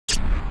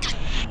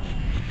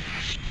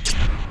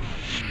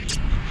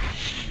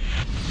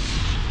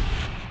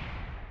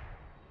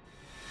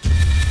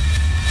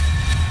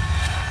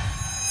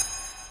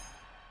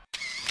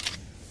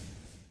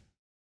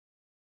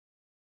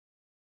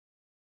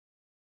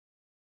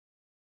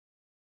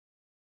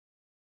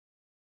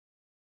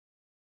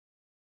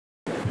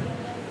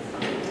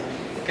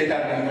¿Qué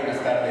tal? Muy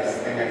buenas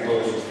tardes, tengan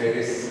todos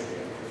ustedes.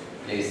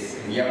 Les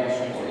enviamos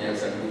un cordial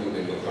saludo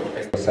del doctor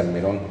Pedro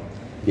Salmerón,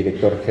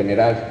 director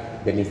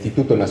general del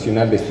Instituto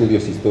Nacional de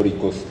Estudios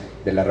Históricos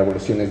de las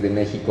Revoluciones de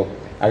México.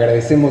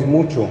 Agradecemos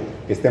mucho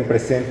que estén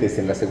presentes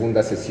en la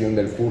segunda sesión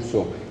del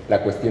curso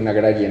La cuestión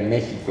agraria en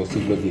México,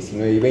 siglos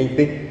XIX y XX,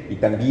 y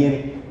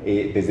también,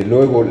 desde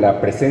luego, la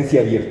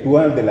presencia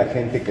virtual de la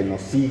gente que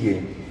nos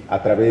sigue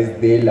a través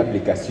de la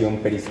aplicación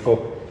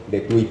Periscope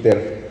de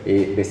Twitter,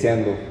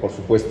 deseando, por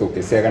supuesto,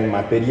 que se hagan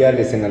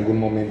materiales en algún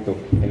momento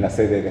en la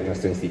sede de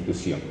nuestra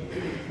institución.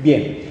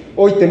 Bien,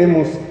 hoy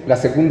tenemos la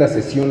segunda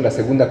sesión, la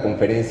segunda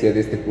conferencia de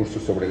este curso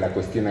sobre la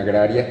cuestión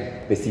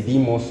agraria.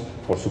 Decidimos,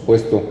 por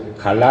supuesto,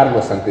 jalar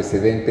los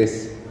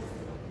antecedentes,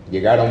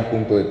 llegar a un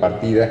punto de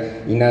partida,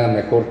 y nada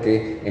mejor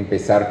que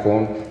empezar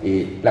con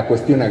la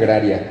cuestión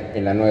agraria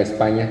en la Nueva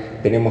España.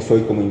 Tenemos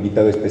hoy como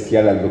invitado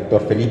especial al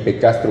doctor Felipe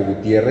Castro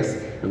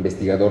Gutiérrez,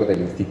 investigador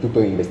del Instituto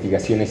de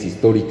Investigaciones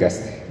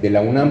Históricas de la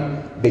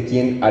UNAM, de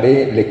quien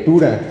haré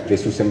lectura de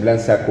su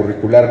semblanza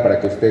curricular para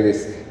que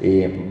ustedes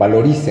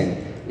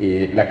valoricen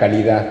la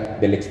calidad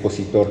del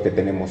expositor que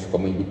tenemos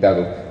como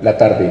invitado la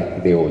tarde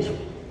de hoy.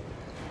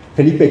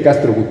 Felipe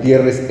Castro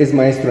Gutiérrez es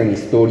maestro en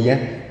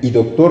Historia y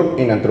doctor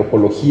en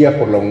Antropología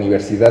por la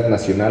Universidad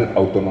Nacional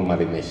Autónoma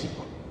de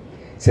México.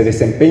 Se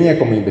desempeña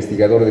como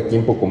investigador de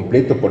tiempo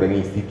completo por el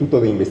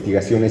Instituto de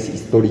Investigaciones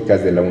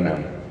Históricas de la UNAM.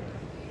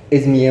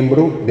 Es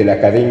miembro de la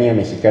Academia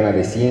Mexicana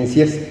de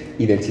Ciencias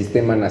y del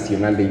Sistema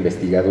Nacional de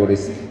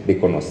Investigadores de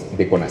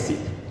CONACYT.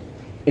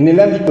 En el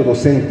ámbito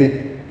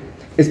docente,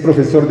 es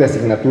profesor de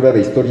asignatura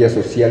de Historia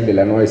Social de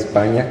la Nueva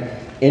España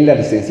en la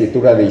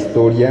licenciatura de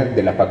Historia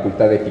de la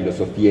Facultad de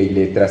Filosofía y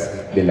Letras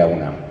de la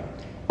UNAM.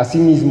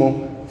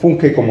 Asimismo,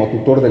 funge como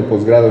tutor del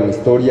posgrado en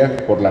Historia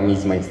por la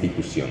misma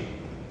institución.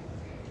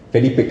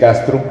 Felipe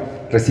Castro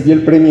recibió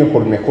el premio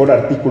por mejor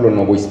artículo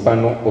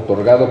novohispano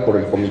otorgado por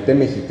el Comité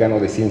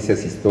Mexicano de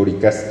Ciencias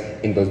Históricas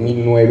en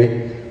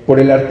 2009 por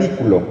el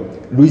artículo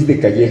Luis de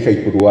Calleja y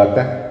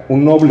Puruata,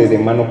 un noble de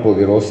mano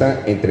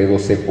poderosa entre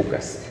dos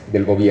épocas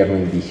del gobierno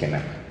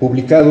indígena,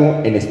 publicado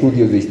en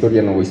Estudios de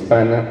Historia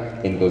Novohispana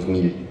en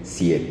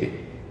 2007.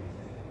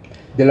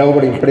 De la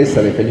obra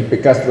impresa de Felipe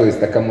Castro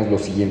destacamos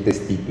los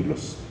siguientes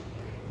títulos: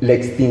 La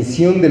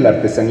extinción de la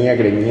artesanía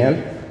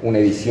gremial, una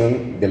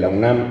edición de la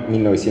UNAM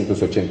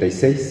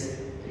 1986,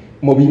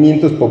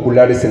 Movimientos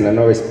populares en la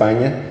Nueva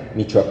España,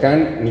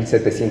 Michoacán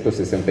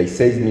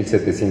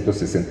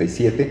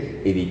 1766-1767,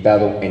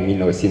 editado en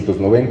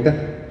 1990,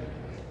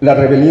 La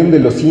rebelión de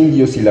los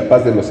indios y la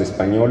paz de los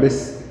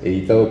españoles,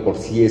 editado por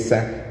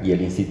Ciesa y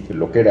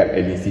lo que era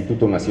el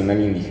Instituto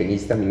Nacional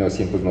Indigenista,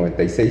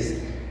 1996,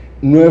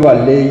 Nueva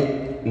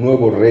Ley,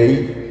 Nuevo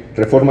Rey,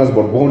 Reformas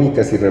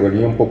Borbónicas y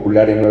Rebelión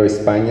Popular en Nueva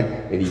España,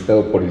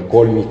 editado por el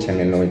Colmich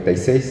en el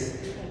 96,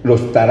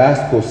 Los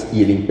Tarascos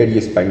y el Imperio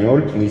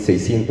Español,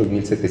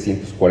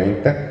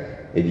 1600-1740,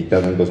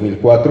 editado en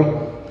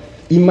 2004,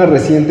 y más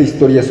reciente,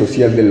 Historia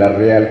Social de la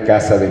Real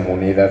Casa de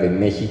Moneda de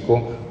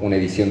México, una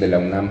edición de la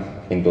UNAM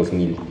en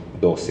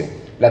 2012.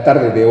 La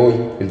tarde de hoy,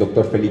 el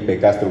doctor Felipe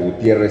Castro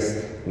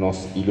Gutiérrez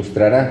nos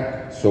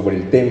ilustrará sobre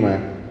el tema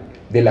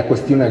de la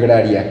cuestión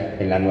agraria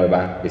en la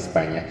Nueva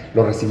España.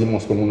 Lo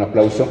recibimos con un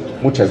aplauso.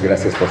 Muchas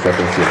gracias por su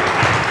atención.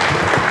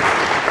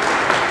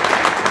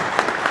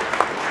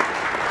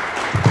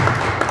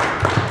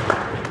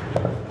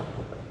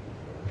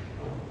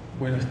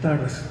 Buenas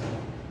tardes.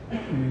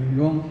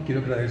 Yo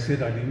quiero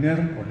agradecer al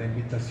INEHRM por la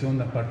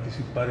invitación a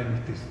participar en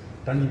este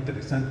tan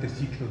interesante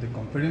ciclo de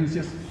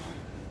conferencias.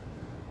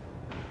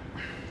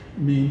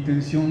 Mi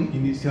intención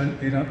inicial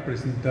era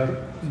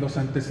presentar los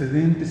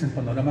antecedentes en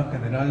panorama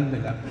general de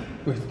la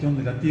cuestión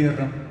de la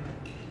tierra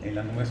en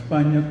la Nueva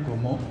España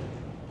como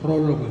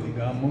prólogo,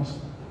 digamos,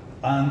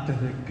 antes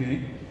de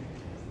que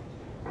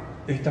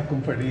estas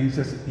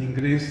conferencias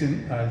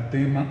ingresen al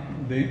tema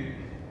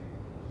de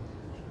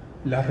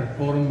las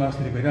reformas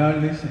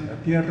liberales en la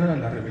tierra,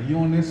 las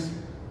rebeliones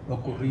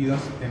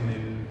ocurridas en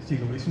el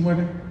siglo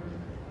XIX.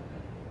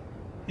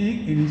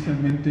 Y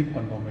inicialmente,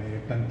 cuando me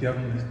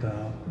plantearon esta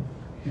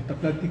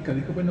plática,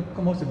 dije, bueno,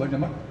 ¿cómo se va a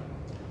llamar?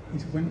 Y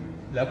dice, bueno,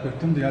 la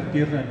cuestión de la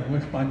tierra en Nueva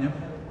España.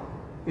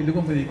 Y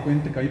luego me di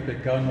cuenta que había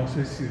pecado, no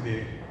sé si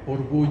de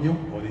orgullo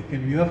o de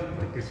ingenuidad,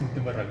 porque es un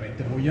tema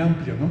realmente muy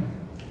amplio, ¿no?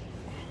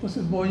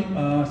 Entonces voy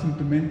a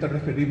simplemente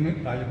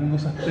referirme a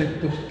algunos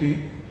aspectos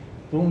que,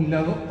 por un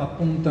lado,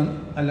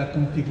 apuntan a la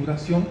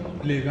configuración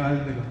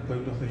legal de los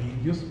pueblos de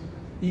indios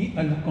y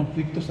a los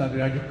conflictos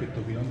agrarios que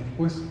tuvieron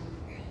después.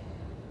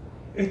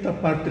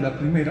 Esta parte, la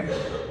primera,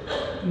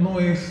 no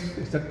es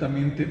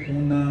exactamente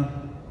una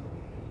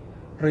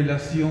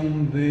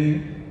relación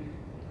de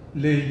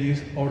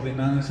leyes,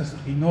 ordenanzas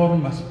y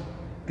normas,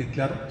 que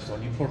claro,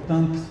 son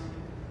importantes.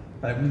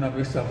 Alguna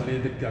vez hablé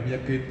de que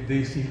había que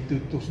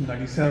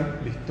desinstitucionalizar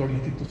la historia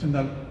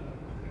institucional,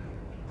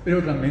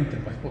 pero realmente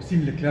no es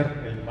posible. Claro,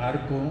 el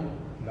marco,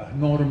 las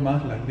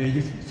normas, las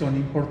leyes son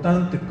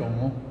importantes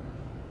como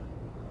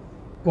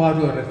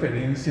cuadro de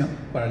referencia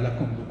para la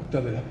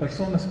conducta de las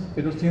personas,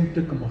 pero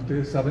siempre, como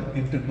ustedes saben,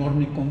 entre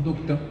norma y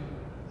conducta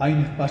hay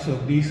un espacio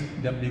gris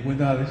de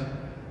ambigüedades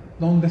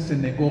donde se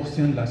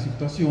negocian las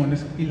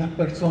situaciones y las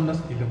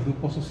personas y los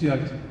grupos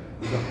sociales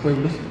y los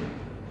pueblos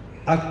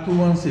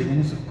actúan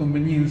según sus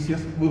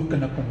conveniencias,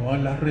 buscan acomodar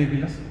las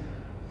reglas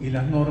y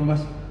las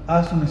normas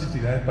a sus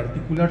necesidades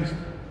particulares.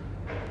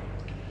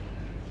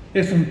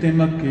 Es un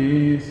tema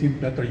que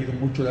siempre ha traído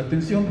mucho la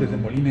atención, desde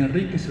Molina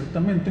Enrique,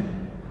 ciertamente.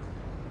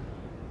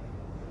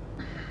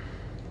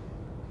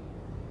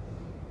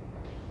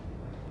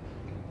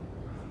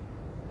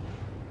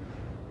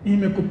 Y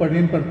me ocuparé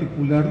en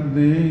particular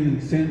del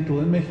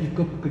centro de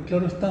México, porque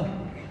claro está,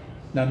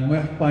 la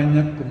Nueva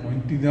España como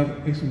entidad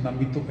es un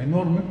ámbito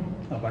enorme,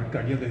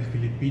 abarcaría desde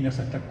Filipinas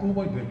hasta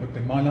Cuba y desde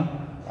Guatemala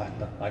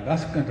hasta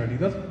Alaska en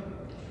realidad.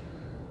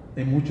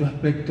 En muchos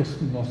aspectos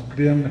nos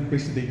crea una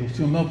especie de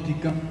ilusión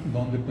óptica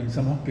donde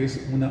pensamos que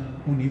es una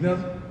unidad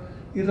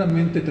y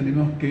realmente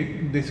tenemos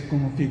que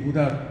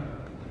desconfigurar,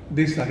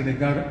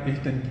 desagregar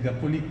esta entidad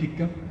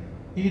política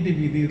y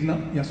dividirla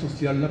y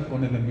asociarla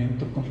con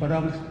elementos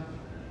comparables.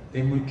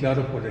 Es muy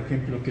claro, por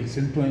ejemplo, que el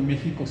centro de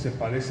México se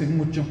parece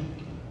mucho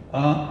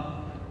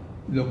a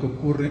lo que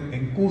ocurre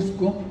en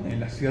Cusco,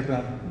 en la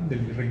sierra del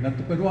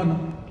Virreinato peruano,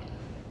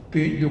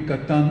 que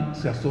Yucatán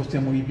se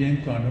asocia muy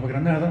bien con la Nueva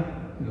Granada,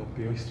 lo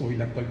que hoy soy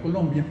la actual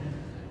Colombia,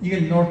 y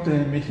el norte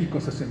de México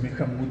se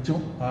asemeja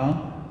mucho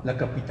a la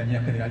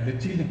Capitanía General de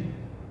Chile.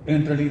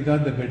 En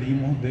realidad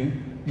deberíamos de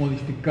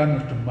modificar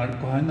nuestros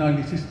marcos de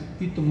análisis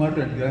y tomar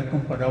realidades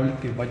comparables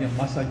que vayan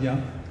más allá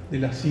de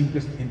las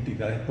simples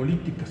entidades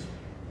políticas.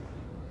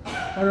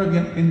 Ahora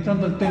bien,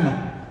 entrando al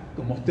tema,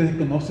 como ustedes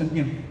conocen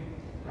bien,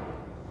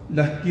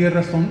 las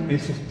tierras son el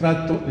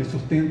sustrato, el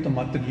sustento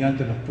material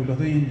de los pueblos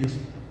de indios.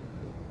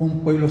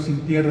 Un pueblo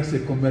sin tierra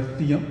se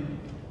convertía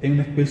en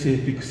una especie de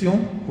ficción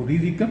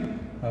jurídica,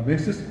 a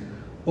veces,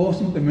 o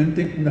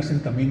simplemente un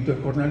asentamiento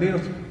de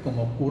jornaleros,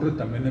 como ocurre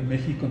también en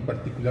México, en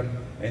particular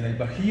en el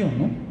Bajío,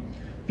 ¿no?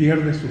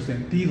 Pierde su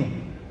sentido,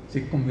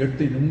 se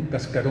convierte en un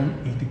cascarón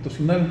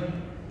institucional.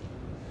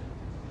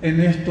 En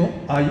esto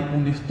hay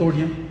una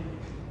historia.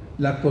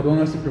 La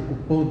corona se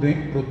preocupó de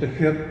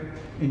proteger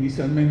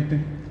inicialmente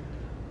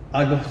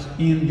a los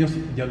indios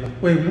y a los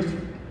pueblos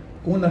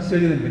con una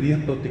serie de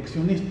medidas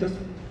proteccionistas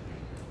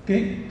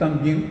que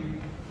también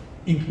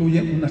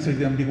incluyen una serie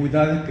de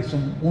ambigüedades que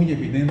son muy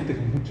evidentes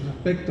en muchos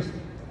aspectos.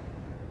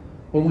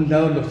 Por un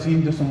lado, los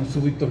indios son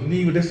súbditos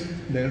libres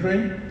del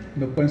rey,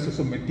 no pueden ser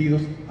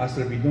sometidos a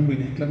servidumbre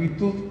ni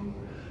esclavitud,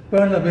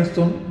 pero a la vez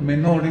son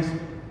menores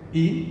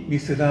y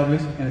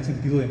miserables en el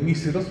sentido de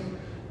míseros,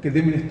 que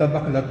deben estar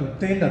bajo la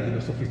tutela de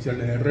los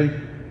oficiales del rey.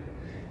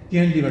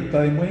 Tienen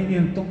libertad de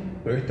movimiento,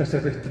 pero esta se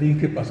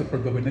restringe para su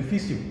propio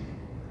beneficio.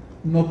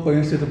 No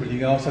pueden ser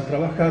obligados a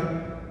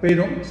trabajar,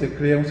 pero se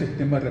crea un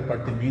sistema de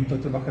repartimiento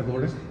de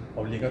trabajadores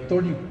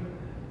obligatorio.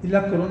 Y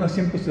la corona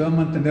siempre se va a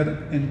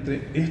mantener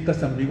entre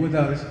estas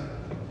ambigüedades,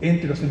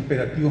 entre los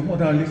imperativos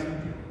morales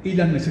y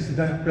las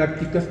necesidades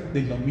prácticas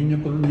del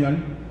dominio colonial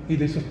y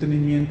del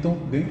sostenimiento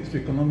de su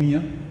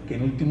economía, que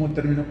en último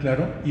término,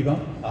 claro, iba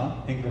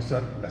a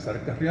engrosar las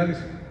arcas reales.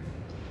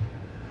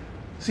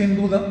 Sin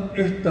duda,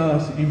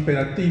 estos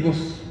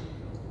imperativos,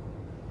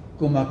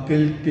 como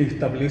aquel que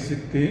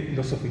establece que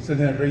los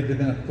oficiales del rey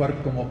deben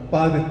actuar como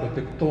padres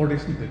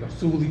protectores de los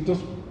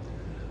súbditos,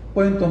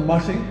 pueden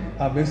tomarse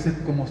a veces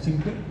como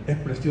simples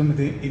expresiones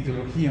de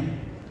ideología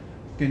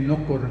que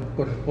no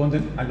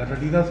corresponden a la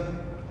realidad,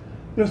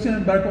 pero sin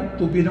embargo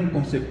tuvieron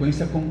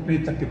consecuencias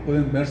concretas que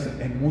pueden verse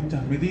en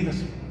muchas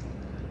medidas.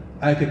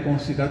 Hay que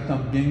considerar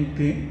también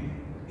que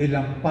el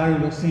amparo de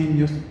los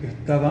indios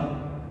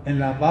estaba en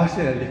la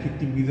base de la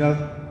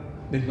legitimidad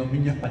del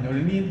dominio español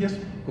en Indias,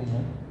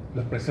 como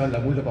lo expresaba la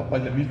bula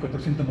papal de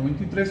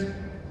 1493,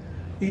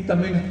 y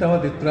también estaba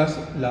detrás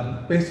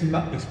la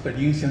pésima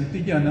experiencia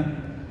antillana,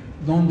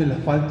 donde la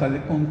falta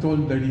de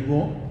control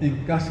derivó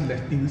en casi la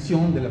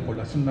extinción de la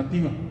población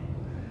nativa.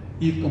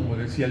 Y como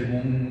decía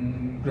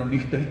algún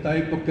cronista de esta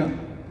época,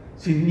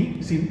 sin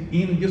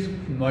indios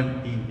no hay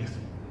indias.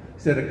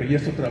 Se requería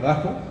su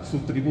trabajo, su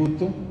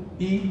tributo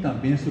y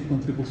también su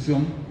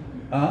contribución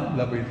a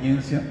la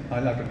obediencia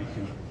a la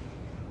religión.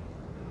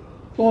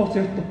 Todos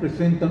estos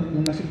presentan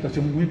una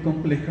situación muy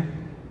compleja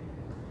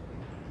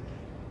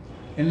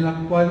en la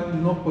cual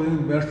no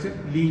pueden verse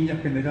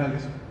líneas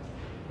generales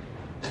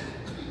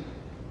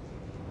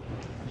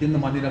de una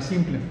manera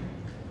simple.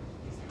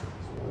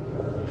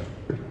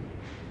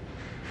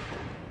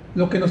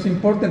 Lo que nos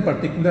importa en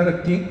particular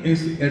aquí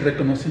es el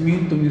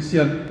reconocimiento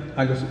inicial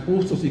a los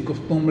usos y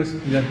costumbres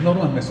y las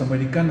normas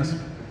mesoamericanas.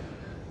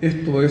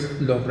 Esto es,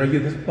 los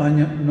reyes de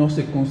España no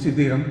se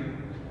consideran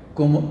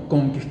como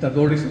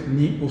conquistadores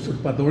ni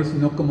usurpadores,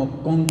 sino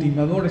como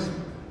continuadores.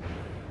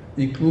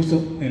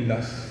 Incluso en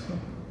las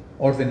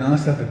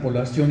ordenanzas de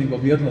población y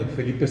gobierno de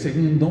Felipe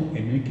II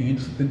en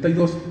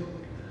 1572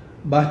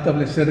 va a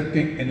establecer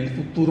que en el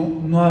futuro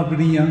no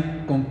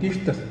habría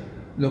conquistas,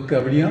 lo que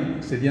habría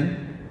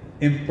serían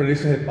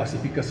empresas de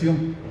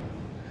pacificación.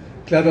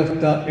 Claro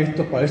está,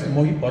 esto parece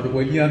muy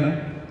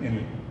orwelliana,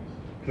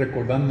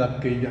 recordando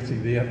aquellas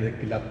ideas de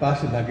que la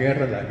paz es la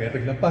guerra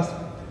y la paz,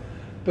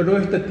 pero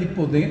este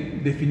tipo de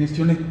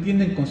definiciones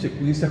tienen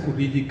consecuencias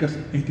jurídicas,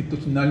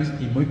 institucionales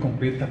y muy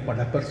concretas para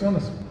las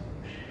personas.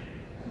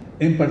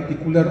 En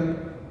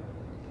particular,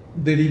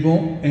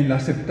 derivó en la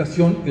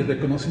aceptación y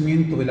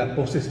reconocimiento de la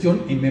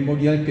posesión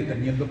inmemorial que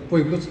tenían los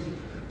pueblos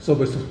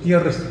sobre sus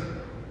tierras,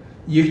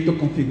 y esto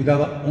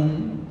configuraba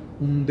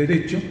un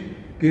derecho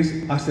que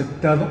es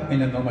aceptado en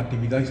la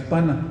normatividad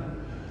hispana.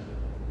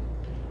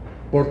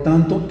 Por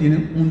tanto,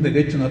 tienen un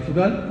derecho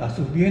natural a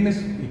sus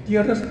bienes y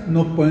tierras,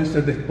 no pueden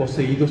ser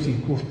desposeídos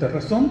sin justa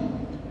razón,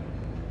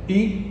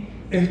 y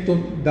esto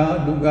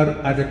da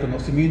lugar al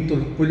reconocimiento de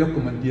los pueblos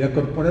como entidad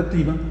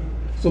corporativa,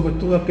 sobre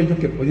todo aquellos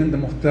que podían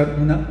demostrar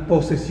una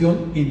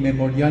posesión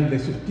inmemorial de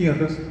sus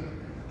tierras,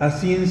 a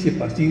ciencia y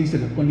paciencia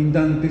de los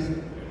colindantes,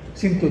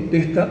 sin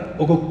protesta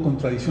o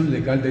contradicción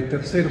legal de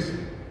terceros.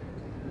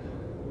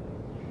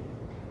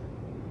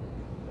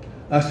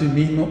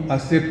 Asimismo,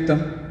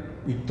 aceptan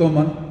y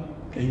toman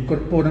e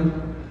incorporan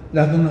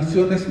las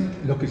donaciones,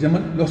 lo que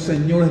llaman los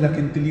señores de la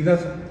gentilidad,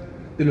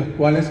 de los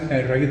cuales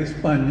el rey de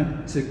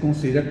España se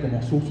considera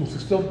como su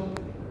sucesor.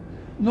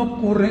 No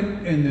ocurre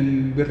en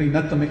el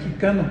virreinato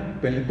mexicano,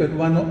 pero en el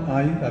peruano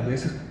hay a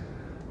veces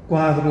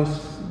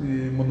cuadros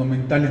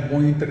monumentales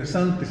muy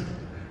interesantes,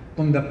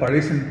 donde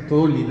aparecen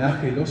todo el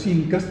linaje de los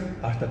incas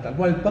hasta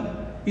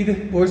Atahualpa, y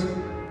después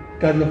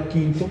Carlos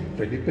V,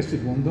 Felipe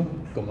II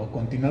como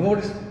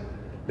continuadores.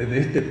 Desde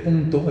este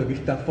punto de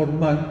vista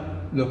formal,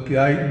 lo que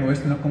hay no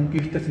es una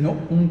conquista, sino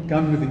un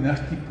cambio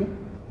dinástico,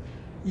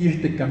 y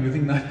este cambio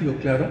dinástico,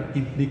 claro,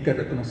 implica el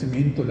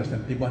reconocimiento de las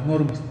antiguas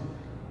normas.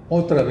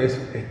 Otra vez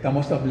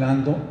estamos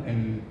hablando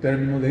en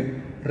términos de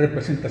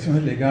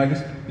representaciones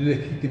legales,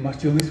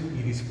 legitimaciones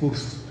y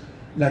discursos.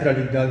 Las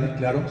realidades,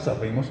 claro,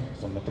 sabemos,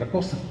 son otra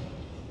cosa.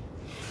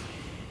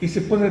 Y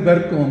se puede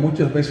ver como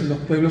muchas veces los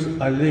pueblos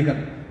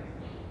alegan: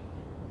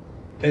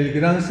 el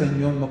gran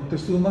señor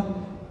Moctezuma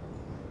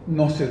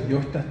nos cedió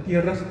estas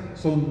tierras,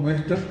 son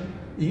nuestras,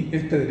 y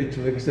este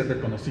derecho debe ser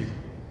reconocido.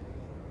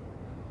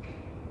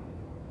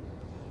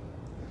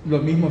 Lo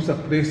mismo se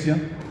aprecia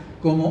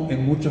como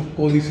en muchos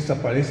códices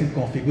aparecen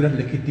como figuras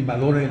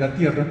legitimadoras de la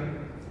tierra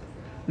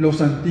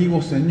los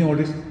antiguos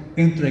señores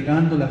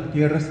entregando las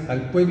tierras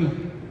al pueblo,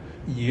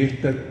 y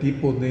este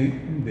tipo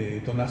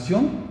de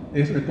donación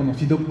es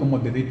reconocido como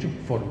derecho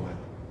formal.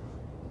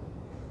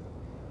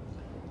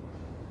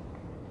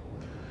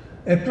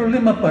 El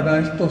problema para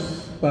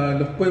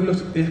los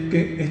pueblos es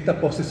que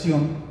esta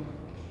posesión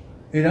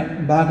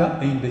era vaga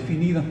e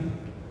indefinida.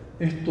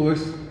 Esto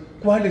es,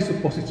 ¿cuál es su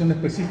posesión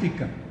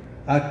específica?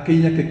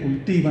 Aquella que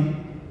cultivan,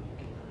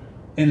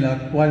 en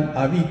la cual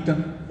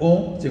habitan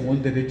o, según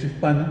el derecho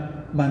hispano,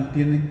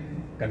 mantienen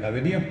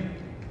ganadería.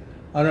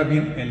 Ahora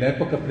bien, en la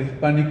época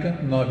prehispánica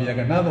no había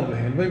ganado,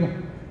 desde luego,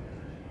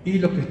 y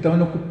lo que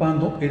estaban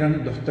ocupando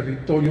eran los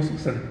territorios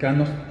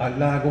cercanos a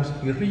lagos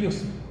y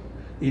ríos,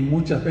 y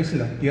muchas veces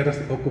las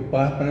tierras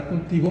ocupadas para el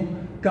cultivo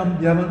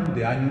cambiaban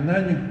de año en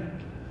año.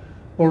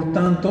 Por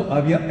tanto,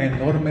 había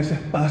enormes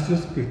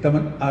espacios que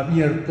estaban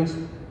abiertos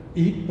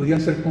y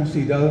podían ser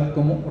considerados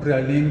como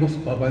realengos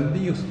o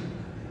baldíos.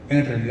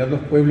 En realidad,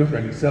 los pueblos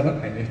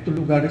realizaban en estos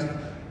lugares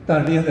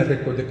tareas de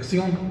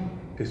recolección,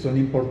 que son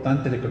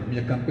importantes en la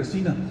economía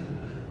campesina,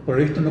 pero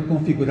esto no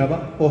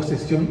configuraba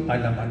posesión a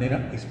la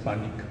manera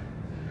hispánica.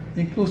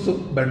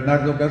 Incluso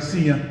Bernardo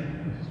García,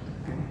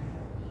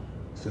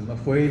 que se nos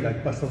fue el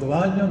pasado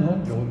año,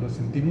 ¿no? Yo lo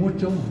sentí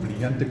mucho, un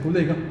brillante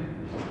colega,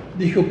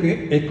 dijo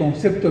que el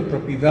concepto de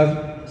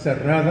propiedad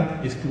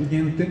cerrada y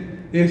excluyente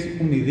es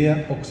una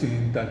idea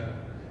occidental,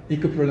 y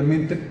que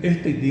probablemente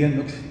esta idea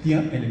no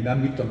existía en el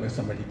ámbito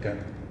mesoamericano.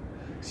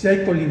 Sí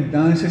hay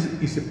colindancias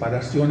y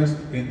separaciones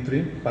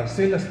entre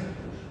parcelas,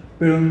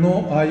 pero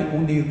no hay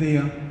una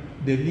idea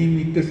de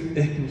límites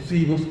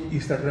exclusivos y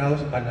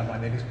cerrados a la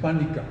manera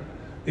hispánica.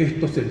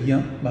 Esto sería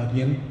más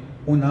bien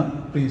un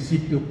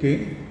principio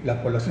que las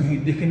poblaciones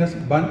indígenas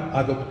van a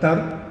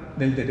adoptar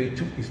del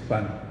derecho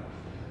hispano.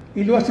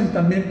 Y lo hacen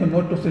también con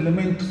otros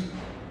elementos.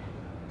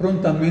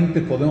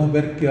 Prontamente podemos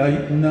ver que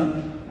hay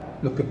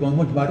lo que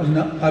podemos llamar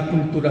una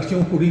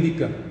aculturación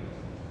jurídica.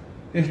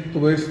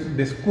 Esto es,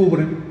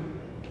 descubren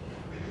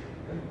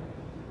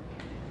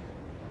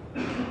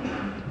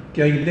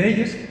que hay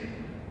leyes,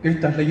 que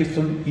estas leyes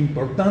son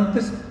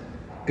importantes,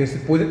 que se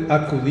puede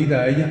acudir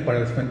a ellas para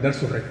defender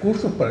sus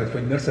recursos, para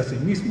defenderse a sí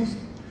mismos,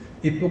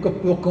 y poco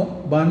a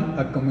poco van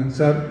a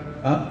comenzar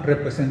a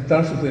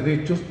representar sus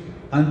derechos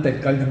ante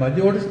alcaldes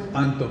mayores,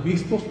 ante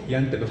obispos y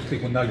ante los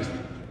tribunales.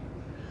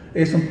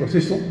 Es un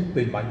proceso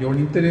de mayor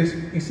interés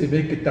y se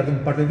ve que tarda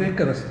un par de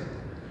décadas,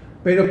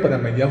 pero para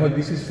mediados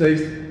del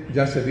XVI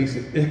ya se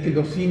dice, es que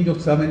los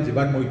indios saben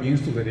llevar muy bien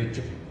su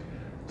derecho.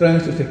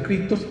 Traen sus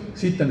escritos,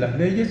 citan las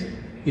leyes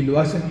y lo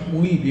hacen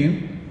muy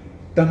bien,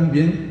 tan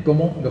bien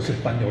como los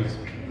españoles.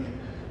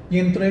 Y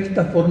entre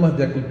estas formas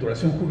de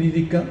aculturación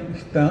jurídica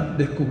está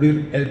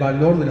descubrir el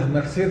valor de las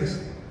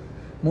mercedes.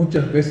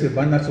 Muchas veces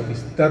van a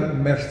solicitar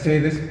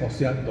mercedes, o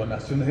sea,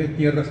 donaciones de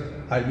tierras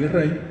al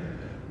virrey,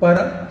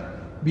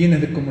 para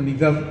bienes de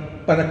comunidad,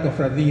 para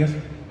cofradías,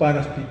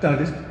 para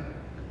hospitales,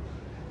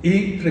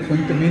 y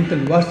frecuentemente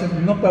lo hacen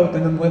no para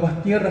obtener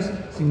nuevas tierras,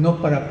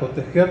 sino para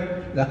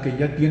proteger las que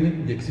ya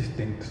tienen y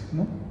existentes,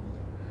 ¿no?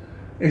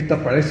 Esto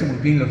aparece muy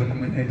bien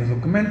en los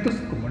documentos,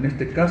 como en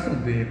este caso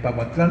de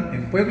Pahuatlán,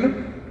 en Puebla.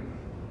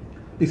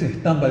 Dice,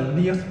 están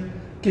baldías.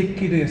 ¿Qué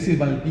quiere decir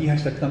baldías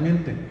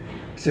exactamente?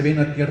 Se ve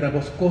una tierra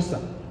boscosa.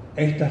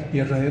 Estas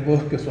tierras de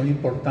bosque son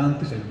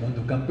importantes en el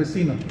mundo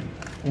campesino.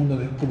 Uno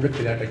descubre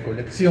que la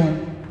recolección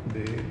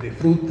de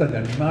frutas, de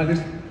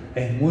animales,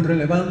 es muy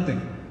relevante.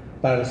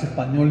 Para los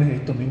españoles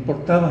esto no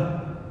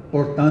importaba,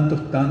 por tanto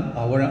están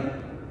ahora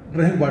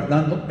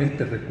resguardando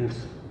este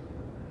recurso.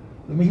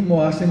 Lo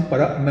mismo hacen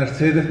para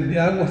mercedes de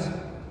aguas,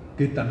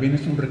 que también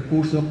es un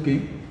recurso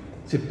que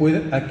se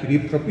puede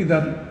adquirir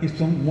propiedad y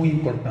son muy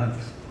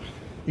importantes.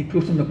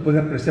 Incluso uno puede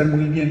apreciar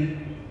muy bien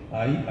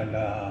ahí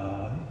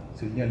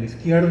sería a la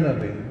izquierda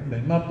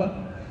del mapa,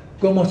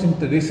 cómo se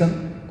interesan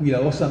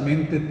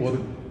cuidadosamente por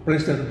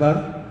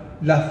preservar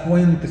las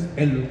fuentes,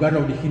 el lugar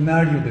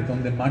originario de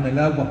donde emana el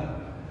agua.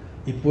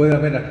 Y puede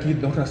haber aquí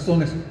dos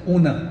razones.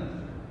 Una,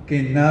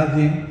 que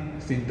nadie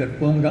se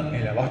interponga en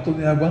el abasto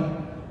de agua,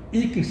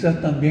 y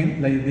quizás también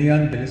la idea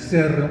del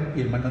cerro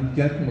y el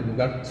manantial como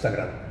lugar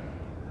sagrado.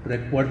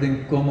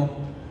 Recuerden cómo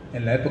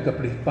en la época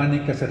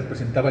prehispánica se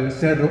representaba el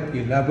cerro y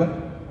el agua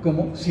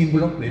como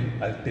símbolo del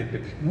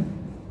Altepetl, ¿no?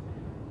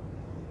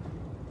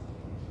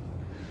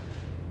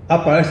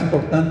 Aparecen,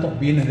 por tanto,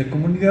 bienes de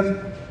comunidad.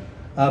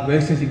 A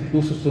veces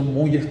incluso son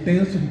muy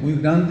extensos, muy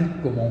grandes,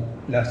 como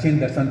la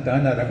hacienda de Santa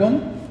Ana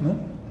Aragón, ¿no?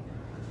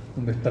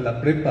 Donde está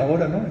la prepa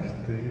ahora, ¿no?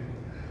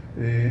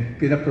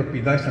 Que era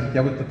propiedad de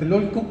Santiago de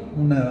Tlatelolco,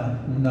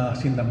 una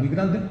hacienda muy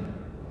grande.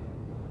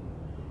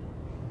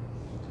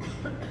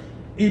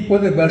 Y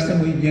puede verse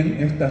muy bien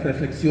estas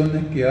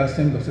reflexiones que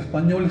hacen los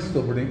españoles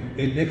sobre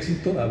el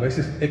éxito, a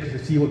veces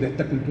excesivo, de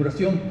esta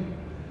culturación.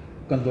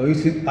 Cuando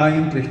dicen, hay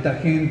entre esta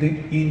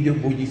gente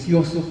indios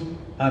bulliciosos,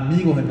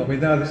 amigos de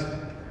novedades,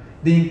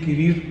 de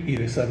inquirir y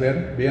de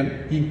saber. Vean,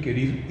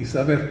 inquirir y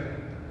saber.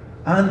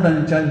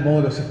 Andan ya en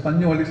modo los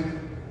españoles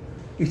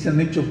y se han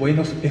hecho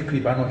buenos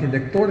escribanos y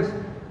lectores,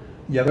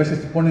 y a veces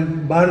se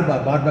ponen barba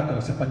a barba con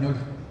los españoles,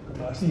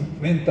 como así,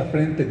 frente a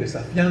frente,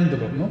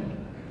 desafiándolos, ¿no?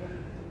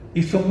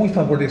 Y son muy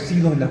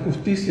favorecidos en las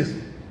justicias,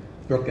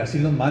 porque así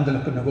lo mandan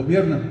los que nos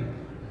gobiernan,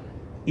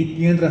 y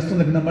tienen razón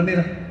de alguna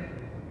manera,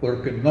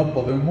 porque no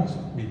podemos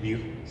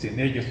vivir sin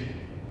ellos.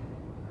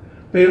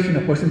 Pero si no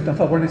fuesen tan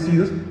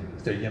favorecidos,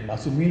 serían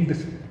más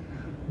humildes.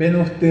 Ven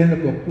ustedes lo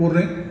que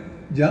ocurre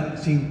ya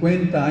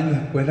 50 años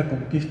después de la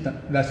conquista.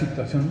 La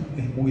situación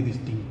es muy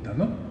distinta,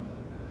 ¿no?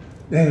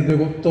 Desde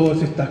luego,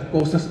 todas estas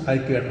cosas hay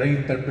que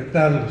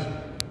reinterpretarlos,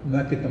 no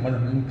hay que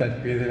tomarlos nunca al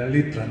pie de la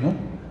letra, ¿no?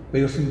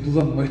 Pero sin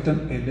duda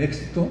muestran el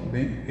éxito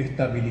de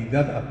esta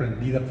habilidad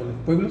aprendida por los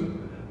pueblos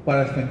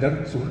para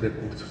defender sus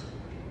recursos.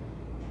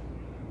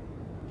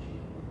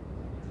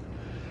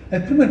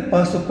 El primer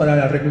paso para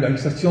la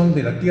regularización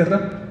de la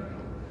tierra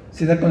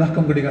se da con las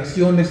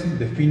congregaciones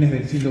de fines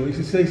del siglo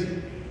XVI.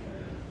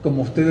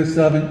 Como ustedes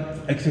saben,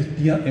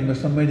 existía en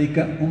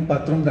Mesoamérica un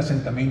patrón de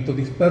asentamiento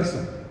disperso.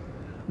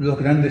 Los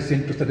grandes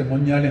centros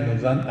ceremoniales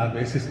nos dan a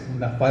veces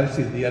una falsa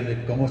idea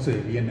de cómo se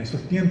vivía en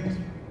esos tiempos.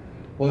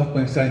 Podemos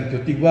pensar en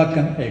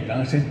Teotihuacán, el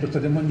gran centro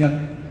ceremonial,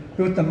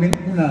 pero también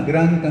una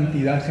gran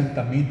cantidad de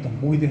asentamientos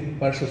muy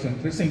dispersos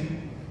entre sí.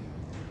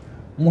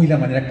 Muy la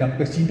manera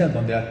campesina,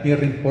 donde la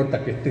tierra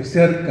importa que esté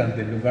cerca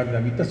del lugar de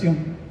habitación,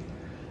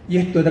 y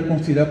esto era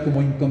considerado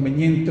como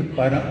inconveniente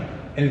para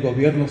el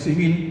gobierno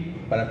civil,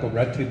 para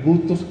cobrar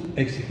tributos,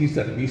 exigir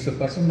servicio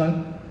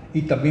personal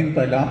y también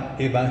para la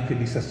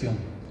evangelización.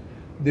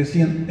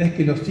 Decían, es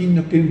que los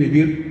indios quieren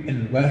vivir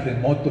en lugares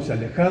remotos y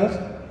alejados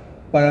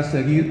para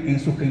seguir en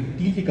sus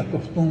gentílicas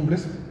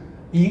costumbres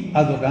y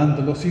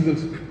adorando los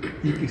ídolos,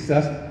 y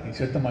quizás, en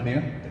cierta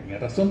manera, tenía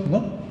razón,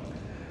 ¿no?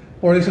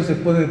 Por eso se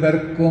puede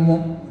ver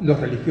cómo los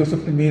religiosos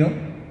primero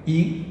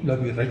y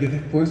los virreyes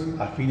después,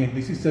 a fines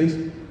del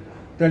XVI,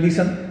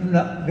 realizan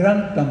una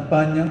gran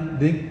campaña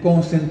de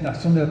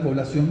concentración de la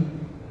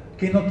población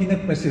que no tiene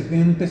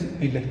precedentes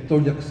en la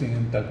historia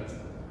occidental.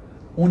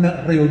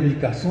 Una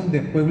reubicación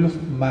de pueblos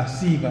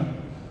masiva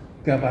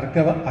que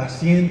abarcaba a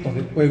cientos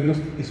de pueblos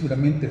y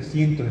seguramente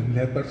cientos de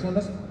miles de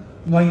personas.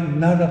 No hay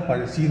nada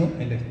parecido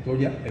en la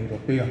historia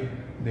europea.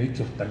 De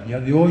hecho, hasta el día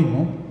de hoy,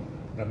 ¿no?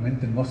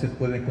 Realmente no se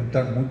puede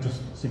encontrar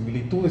muchas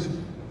similitudes.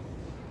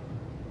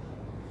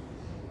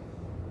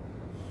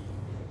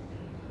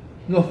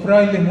 Los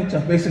frailes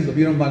muchas veces lo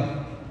vieron mal.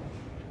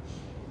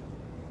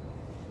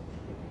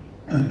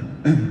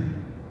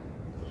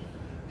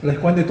 Fray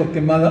Juan de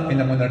Torquemada, en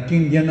la monarquía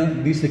indiana,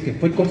 dice que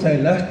fue cosa de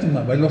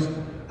lástima verlos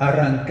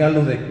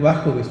arrancarlos de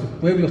cuajo de sus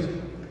pueblos,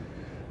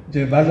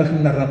 llevarlos a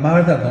una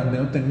ramada donde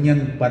no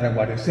tenían para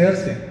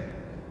guarecerse,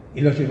 y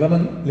los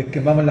llevaban, les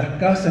quemaban las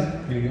casas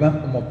y los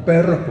llevaban como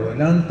perros por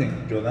delante,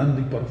 rodando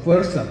y por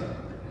fuerza,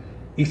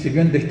 y se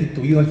habían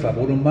destituido el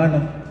favor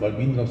humano,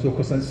 volviendo los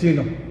ojos al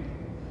cielo.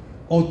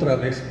 Otra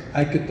vez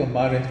hay que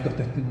tomar estos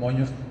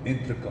testimonios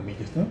entre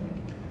comillas, ¿no?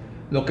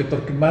 Lo que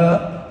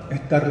Torquemada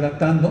está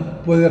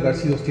relatando puede haber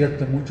sido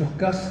cierto en muchos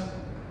casos,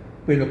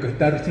 pero lo que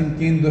está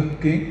resintiendo es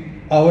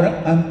que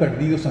ahora han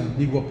perdido su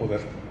antiguo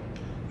poder.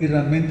 Y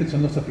realmente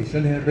son los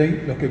oficiales del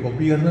rey los que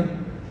gobiernan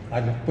a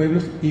los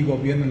pueblos y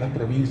gobiernan las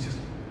provincias.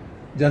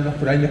 Ya los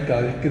frailes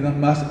cada vez quedan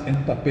más en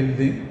papel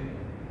de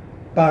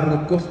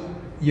párrocos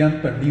y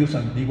han perdido su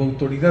antigua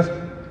autoridad.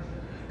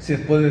 Se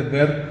puede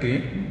ver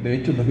que, de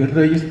hecho, los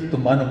virreyes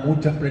tomaron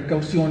muchas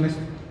precauciones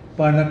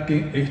para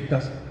que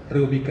esta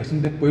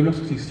reubicación de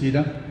pueblos se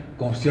hiciera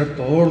con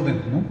cierto orden,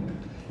 ¿no?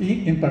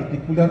 Y en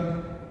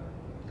particular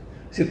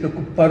se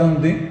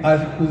preocuparon de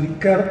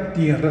adjudicar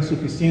tierras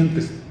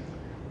suficientes.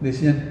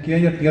 Decían que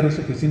haya tierras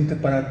suficientes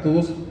para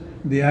todos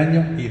de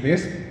año y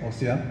vez, o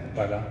sea,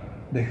 para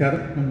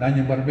dejar un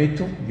año en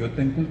barbecho y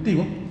otro en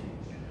cultivo.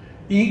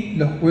 Y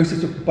los jueces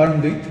se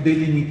ocuparon de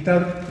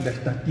delimitar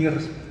estas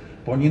tierras,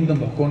 poniendo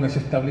mojones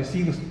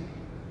establecidos.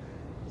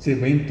 Se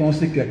ve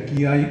entonces que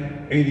aquí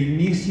hay el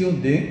inicio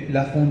de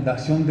la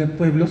fundación de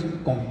pueblos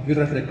con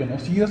tierras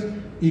reconocidas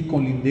y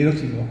con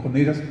linderos y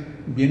mojoneras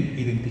bien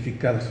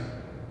identificados.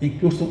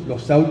 Incluso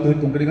los autos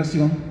de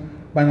congregación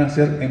van a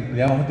ser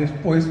empleados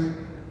después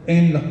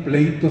en los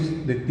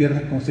pleitos de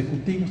tierras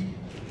consecutivos,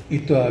 y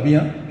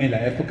todavía en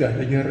la época de las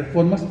leyes de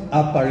reformas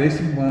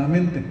aparecen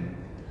nuevamente.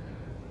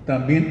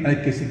 También hay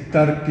que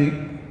citar que,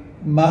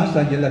 más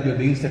allá de la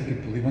violencia que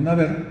pudieron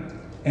haber,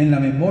 en la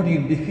memoria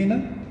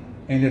indígena,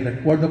 en el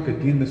recuerdo que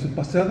tienen de su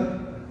pasado,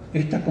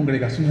 estas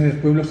congregaciones de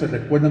pueblos se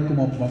recuerdan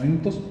como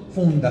momentos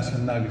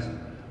fundacionales,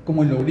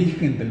 como el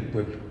origen del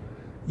pueblo.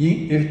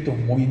 Y esto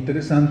es muy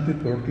interesante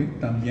porque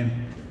también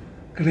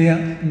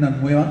crea una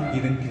nueva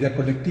identidad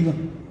colectiva.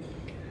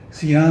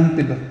 Si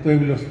antes los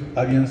pueblos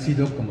habían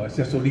sido, como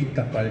decía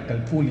Solita para el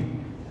Calpulli,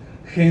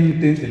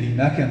 gente de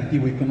linaje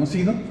antiguo y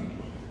conocido,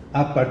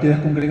 a partir de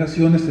las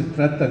congregaciones se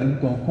trata de un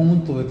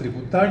conjunto de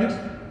tributarios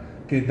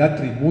que da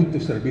tributo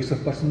y servicio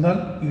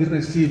personal y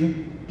recibe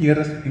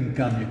tierras en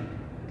cambio.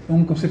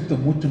 Un concepto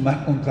mucho más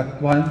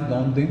contractual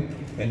donde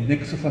el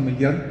nexo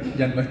familiar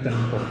ya no es tan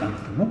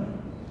importante, ¿no?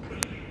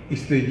 Y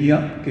se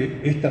diría que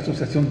esta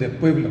asociación de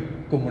pueblo,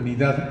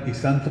 comunidad y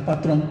santo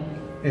patrón,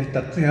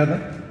 esta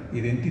triada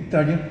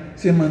identitaria,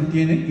 se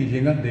mantiene y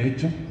llega de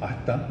hecho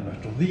hasta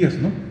nuestros días,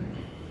 ¿no?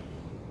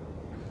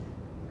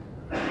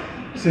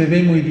 Se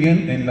ve muy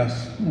bien en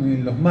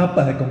los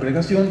mapas de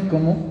congregación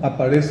cómo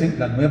aparece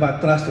la nueva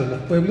traza de los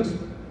pueblos,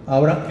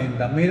 ahora en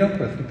damero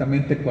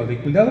perfectamente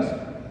cuadriculados,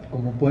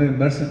 como pueden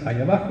verse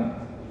ahí abajo.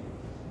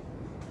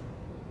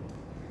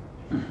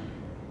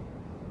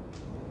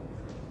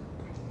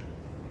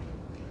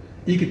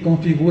 Y que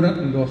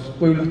configuran los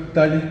pueblos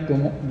tales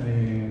como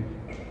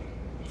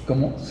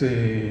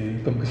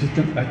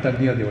existen hasta el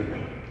día de hoy.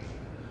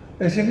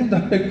 El segundo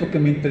aspecto que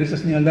me interesa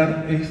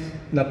señalar es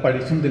la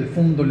aparición del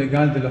fondo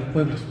legal de los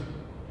pueblos.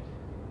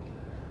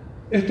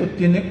 Esto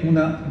tiene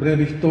una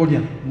breve historia,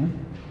 ¿no?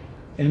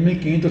 En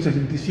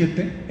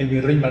 1567, el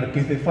virrey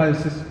Marqués de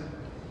Falces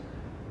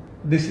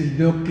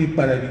decidió que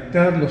para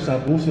evitar los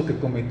abusos que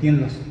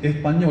cometían los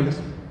españoles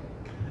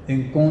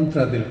en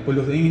contra de los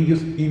pueblos de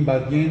indios,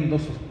 invadiendo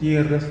sus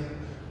tierras,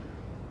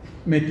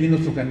 metiendo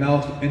sus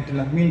ganados entre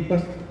las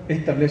milpas,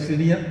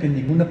 establecería que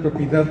ninguna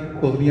propiedad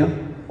podría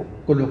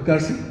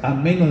colocarse a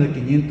menos de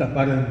 500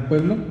 varas en un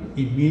pueblo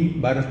y 1000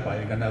 varas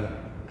para el ganado.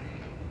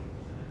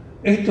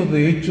 Esto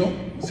de hecho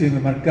se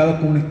marcaba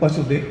como un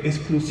espacio de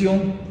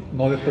exclusión,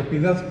 no de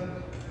propiedad,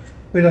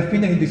 pero a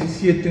fines del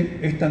 17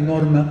 esta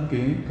norma,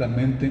 que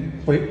realmente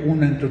fue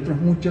una entre otras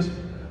muchas,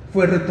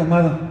 fue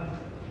retomada.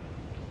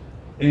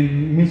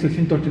 En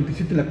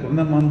 1687 la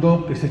corona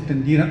mandó que se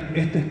extendiera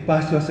este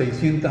espacio a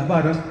 600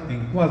 varas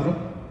en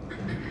cuadro,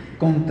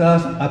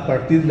 contadas a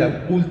partir de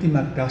la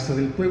última casa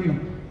del pueblo,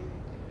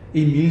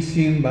 y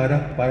 1100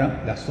 varas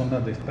para la zona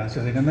de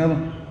estancias de ganado.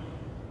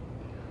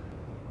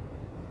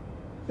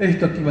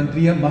 Esto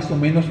equivaldría más o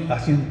menos a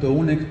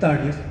 101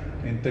 hectáreas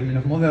en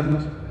términos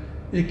modernos,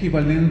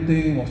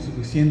 equivalente o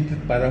suficiente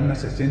para unas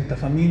 60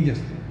 familias,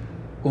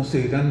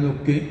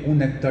 considerando que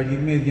 1,5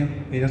 hectáreas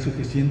era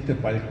suficiente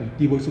para el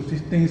cultivo y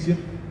subsistencia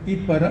y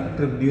para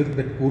reunir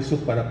recursos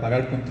para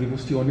pagar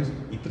contribuciones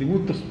y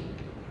tributos.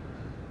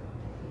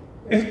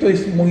 Esto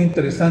es muy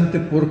interesante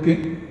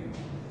porque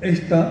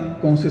esta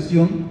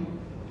concesión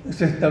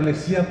se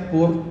establecía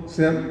por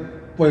ser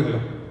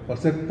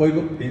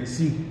pueblo en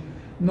sí.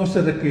 No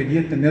se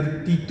requería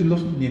tener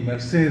títulos ni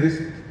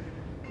mercedes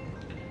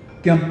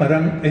que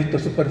ampararan esta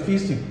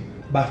superficie.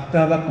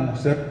 Bastaba con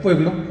ser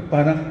pueblo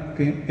para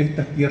que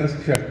estas tierras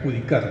se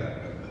adjudicaran.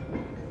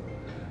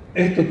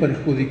 Esto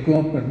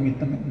perjudicó,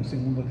 permítanme un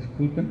segundo,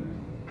 disculpen,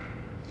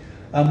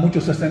 a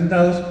muchos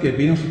hacendados que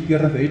vieron sus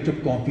tierras de hecho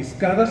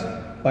confiscadas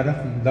para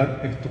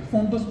fundar estos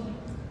fondos.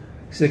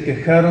 Se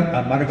quejaron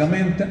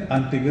amargamente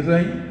ante el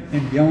virrey,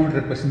 enviaron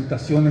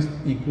representaciones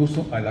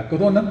incluso a la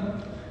corona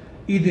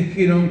y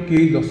dijeron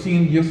que los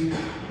indios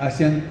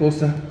hacían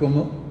cosas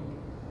como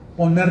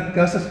poner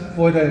casas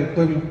fuera del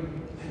pueblo,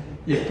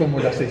 y como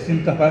las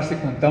 600 varas se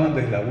contaban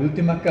desde la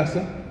última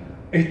casa,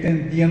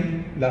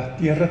 extendían las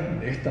tierras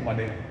de esta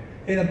manera.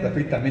 Eran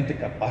perfectamente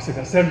capaces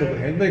de hacerlo,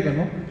 desde luego,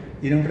 ¿no?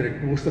 Y era un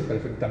recurso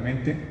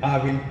perfectamente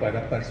hábil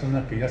para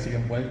personas que ya se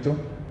habían vuelto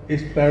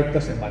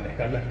expertas en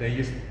manejar las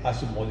leyes a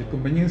su modo y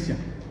conveniencia.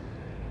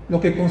 Lo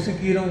que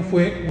consiguieron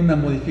fue una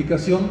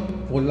modificación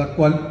por la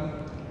cual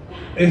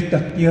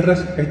estas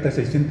tierras, estas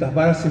 600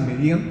 varas, se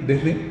medían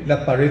desde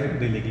la pared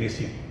de la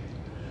iglesia.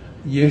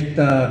 Y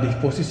esta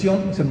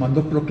disposición se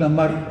mandó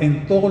proclamar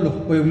en todos los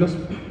pueblos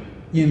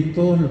y en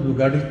todos los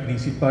lugares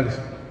principales.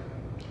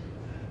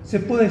 Se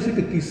puede decir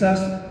que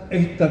quizás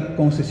esta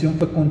concesión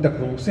fue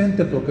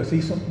contraproducente porque se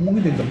hizo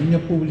muy del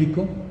dominio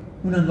público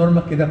una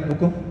norma que era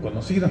poco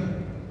conocida.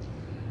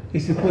 Y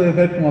se puede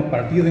ver como a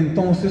partir de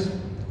entonces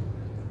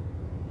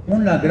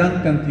una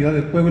gran cantidad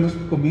de pueblos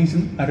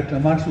comienzan a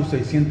reclamar sus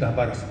 600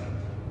 varas.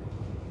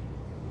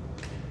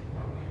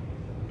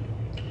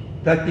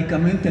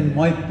 Prácticamente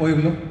no hay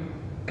pueblo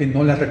que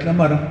no las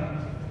reclamara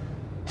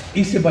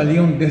y se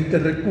valieron de este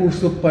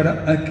recurso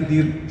para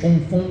adquirir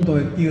un fondo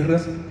de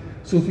tierras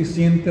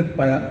suficiente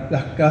para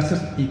las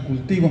casas y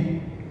cultivo.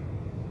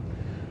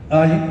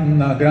 Hay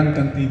una gran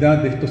cantidad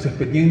de estos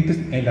expedientes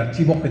en el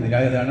Archivo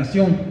General de la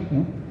Nación,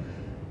 ¿no?,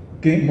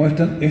 que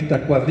muestran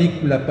esta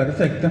cuadrícula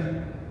perfecta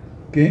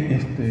que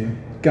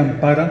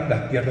ampara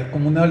las tierras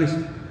comunales.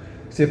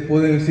 Se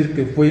puede decir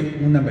que fue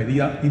una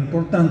medida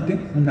importante,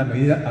 una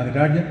medida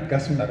agraria,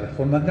 casi una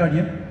reforma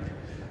agraria,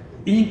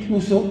 e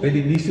incluso el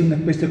inicio de una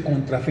especie de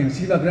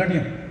contraofensiva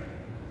agraria.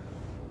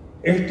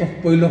 Estos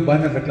pueblos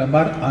van a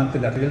reclamar ante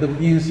la Real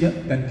Audiencia,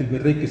 ante el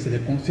virrey, que se le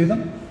conceda,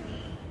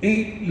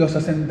 y los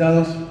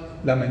hacendados,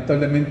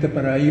 lamentablemente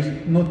para ellos,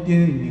 no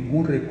tienen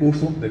ningún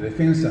recurso de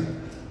defensa.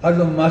 A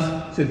lo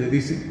más se les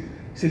dice,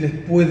 se les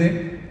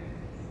puede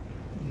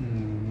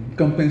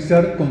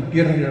compensar con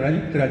tierras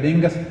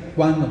realengas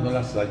cuando no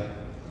las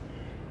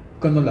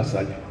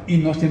haya, y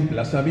no siempre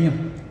las había.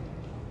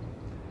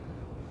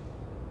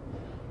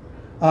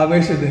 A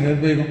veces, desde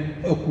luego,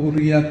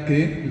 ocurría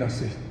que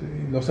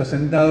los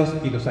hacendados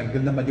y los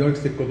alcaldes mayores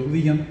se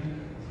coludían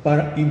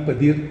para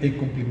impedir el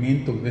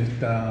cumplimiento de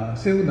esta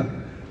cédula,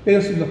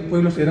 pero si los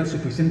pueblos eran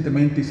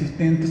suficientemente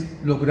insistentes,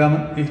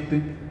 lograban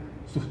este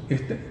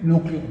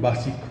núcleo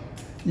básico.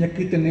 Y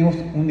aquí tenemos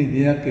una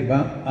idea que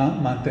va a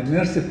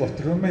mantenerse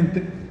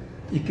posteriormente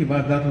y que va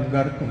a dar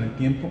lugar con el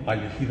tiempo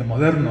al ejido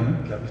moderno,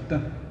 ¿no? Claro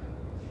está.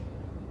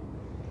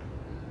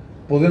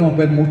 Podemos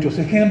ver muchos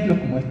ejemplos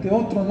como este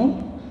otro,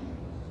 ¿no?,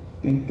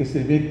 en que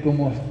se ve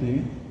cómo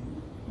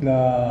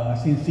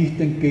se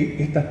insiste en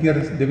que estas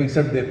tierras deben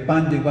ser de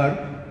pan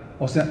llevar,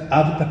 o sea,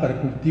 aptas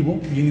para cultivo,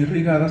 bien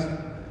irrigadas,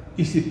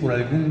 y si por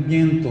algún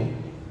viento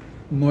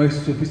no es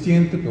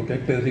suficiente, porque hay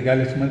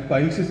pedregales en los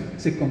países,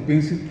 se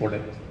compense por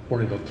el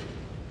otro.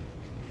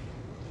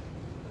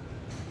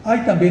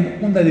 Hay también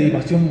una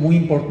derivación muy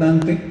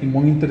importante y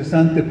muy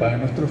interesante para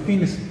nuestros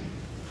fines.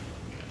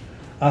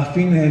 A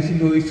fines del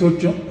siglo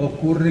XVIII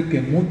ocurre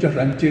que muchas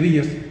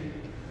rancherías,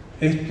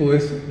 esto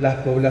es, las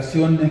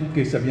poblaciones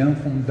que se habían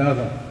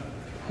fundado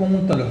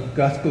junto a los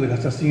cascos de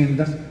las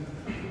haciendas,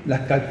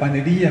 las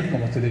calpanerías,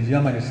 como se les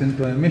llama en el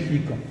centro de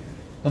México,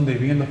 donde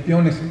vivían los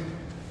peones,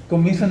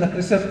 comienzan a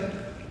crecer.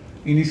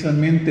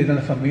 Inicialmente eran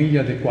las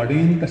familias de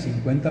 40,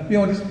 50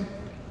 peones,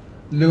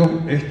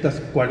 luego estas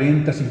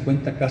 40,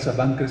 50 casas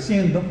van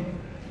creciendo,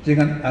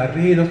 llegan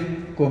arrieros,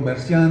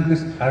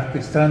 comerciantes,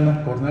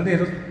 artesanos,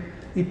 jornaleros,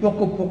 y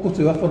poco a poco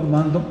se va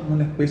formando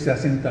una especie de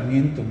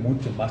asentamiento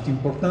mucho más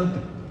importante.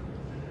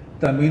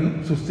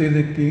 También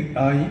sucede que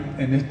hay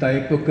en esta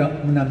época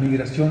una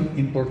migración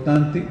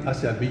importante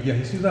hacia villas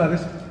y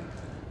ciudades,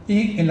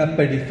 y en la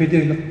periferia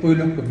de los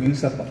pueblos,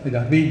 de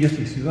las villas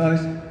y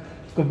ciudades,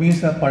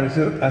 comienza a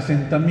aparecer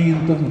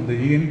asentamientos donde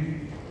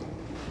viven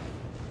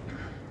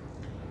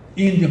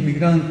indios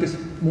migrantes,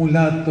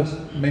 mulatos,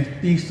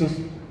 mestizos,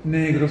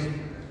 negros,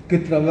 que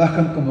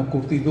trabajan como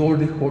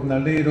curtidores,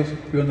 jornaleros,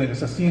 peones de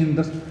las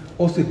haciendas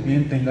o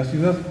sirvientes en la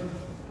ciudad.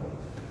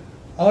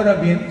 Ahora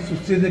bien,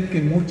 sucede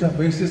que muchas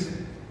veces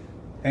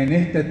en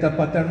esta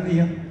etapa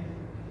tardía,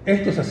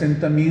 estos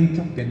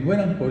asentamientos, que no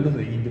eran pueblos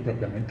de indios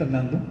propiamente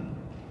hablando,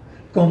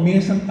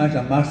 comienzan a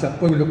llamarse a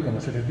pueblos, como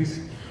se les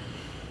dice.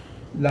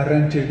 Las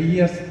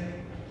rancherías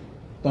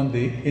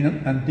donde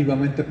eran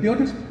antiguamente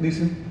peones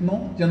dicen,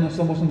 no, ya no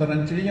somos una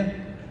ranchería,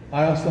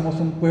 ahora somos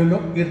un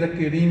pueblo y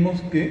requerimos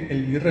que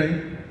el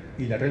virrey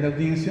y la Real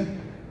Audiencia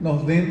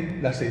nos den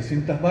las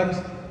 600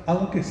 varas,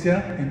 aunque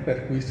sea en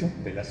perjuicio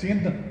de la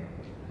hacienda.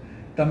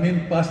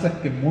 También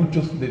pasa que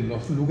muchos de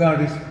los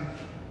lugares,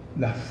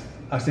 los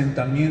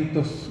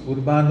asentamientos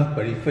urbanos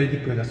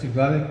periféricos de las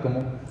ciudades,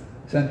 como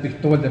San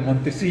Cristóbal de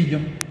Montecillo,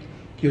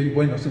 que hoy,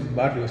 bueno, es un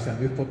barrio de San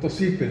Luis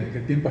Potosí, pero en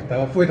aquel tiempo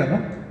estaba afuera, ¿no?,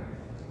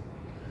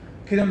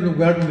 que era un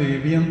lugar donde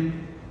vivían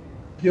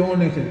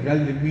peones del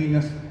Real de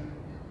Minas,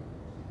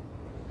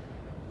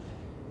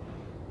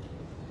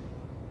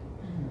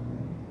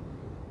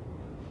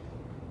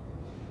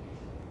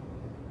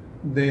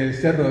 del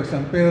Cerro de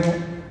San Pedro.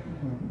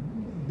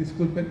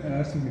 Disculpen, a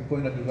ver si me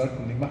pueden ayudar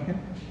con la imagen.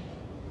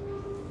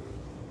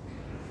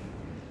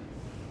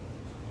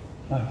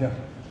 Ya,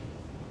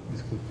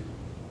 disculpen.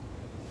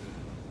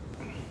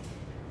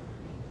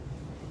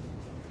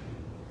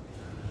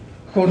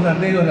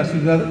 Jornaleros de la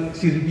ciudad,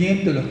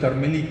 sirvientes de los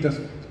carmelitas,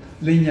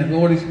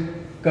 leñadores,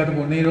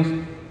 carboneros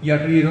y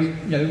arrieros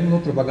y algún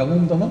otro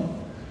vagabundo, ¿no?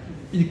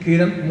 Y que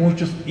eran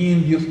muchos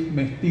indios,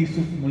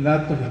 mestizos,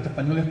 mulatos y hasta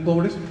españoles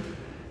pobres,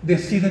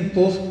 deciden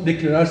todos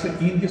declararse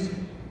indios.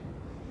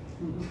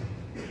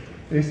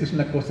 Esta es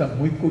una cosa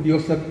muy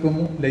curiosa,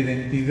 cómo la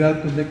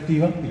identidad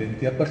colectiva y la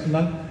identidad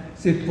personal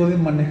se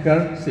pueden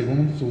manejar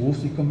según su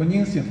uso y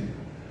conveniencia.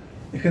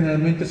 Y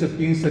generalmente se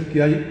piensa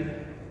que hay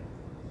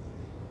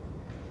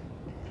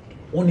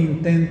un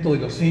intento de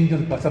los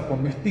indios de pasar por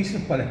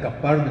mestizos para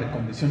escapar de la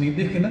condición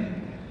indígena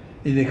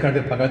y dejar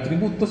de pagar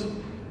tributos,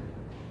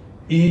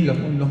 y los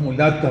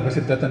mulatos a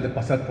veces tratan de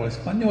pasar por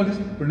españoles,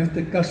 pero en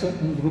este caso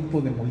un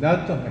grupo de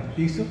mulatos,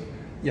 mestizos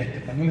y hasta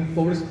españoles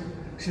pobres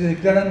se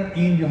declaran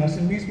indios a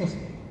sí mismos,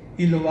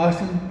 y lo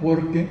hacen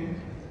porque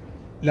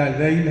la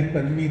ley les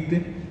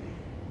permite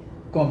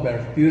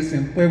convertirse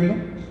en pueblo,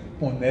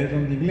 poner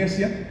una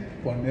iglesia,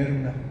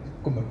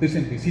 convertirse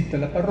en visita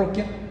a la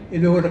parroquia y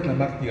luego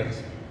reclamar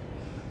tierras.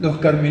 Los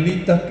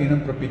carmelitas, que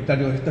eran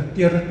propietarios de estas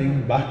tierras,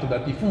 tenían un vasto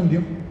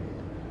latifundio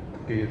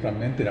que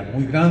realmente era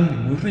muy grande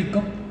y muy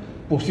rico.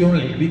 Pusieron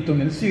el grito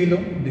en el cielo,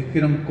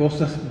 dijeron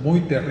cosas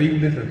muy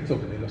terribles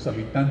sobre los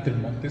habitantes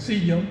del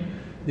Montecillo,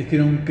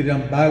 dijeron que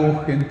eran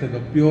vagos, gente de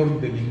lo peor,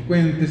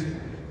 delincuentes,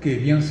 que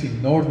vivían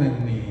sin orden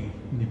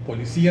ni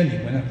policía ni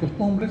buenas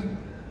costumbres,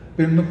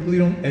 pero no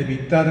pudieron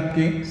evitar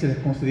que se les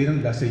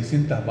concedieran las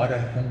 600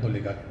 varas de fondo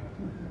legal.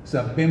 O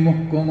sea, vemos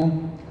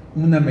cómo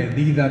una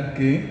medida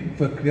que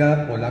fue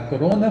creada por la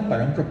corona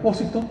para un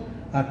propósito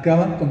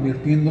acaba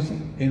convirtiéndose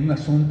en un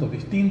asunto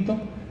distinto,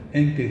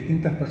 en que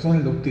distintas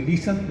personas lo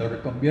utilizan, lo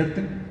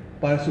reconvierten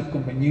para sus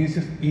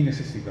conveniencias y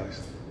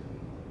necesidades.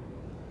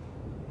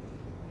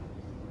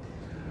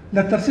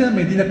 La tercera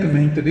medida que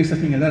me interesa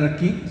señalar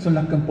aquí son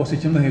las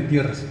composiciones de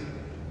tierras.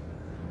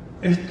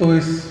 Esto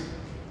es,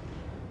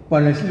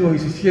 para el siglo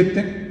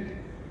XVII,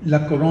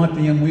 la corona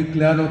tenía muy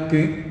claro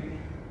que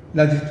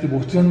la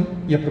distribución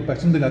y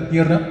apropiación de la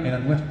tierra en la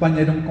Nueva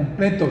España era un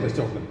completo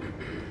desorden.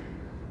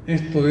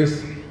 Esto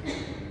es,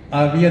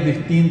 había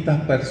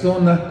distintas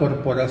personas,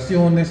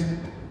 corporaciones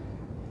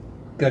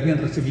que habían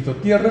recibido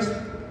tierras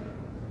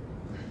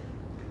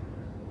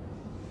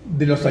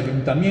de los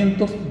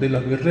ayuntamientos, de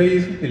los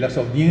virreyes, de las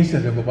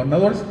audiencias de los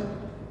gobernadores.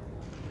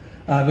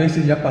 A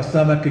veces ya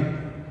pasaba que,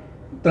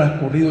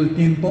 transcurrido el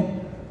tiempo,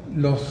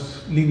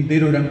 los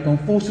linderos eran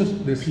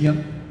confusos,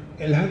 decían: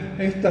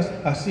 esta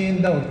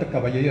hacienda o esta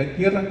caballería de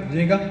tierra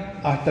llega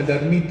hasta la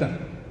ermita.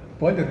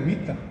 ¿Cuál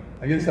ermita?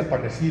 Había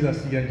desaparecido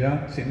hacía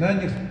ya 100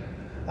 años.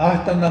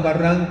 Hasta una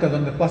barranca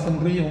donde pasa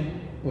un río,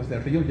 pues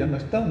el río ya no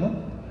está, ¿no?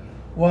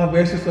 O a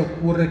veces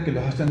ocurre que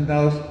los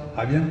hacendados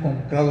habían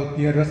comprado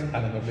tierras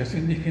a la nobleza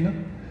indígena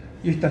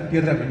y estas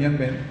tierras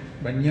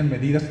venían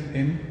medidas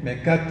en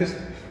mecates,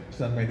 o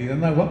sea, medidas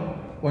en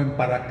agua, o en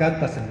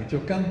paracatas en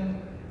Michoacán,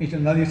 y ya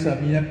nadie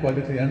sabía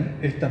cuáles eran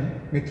esta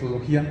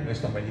metodología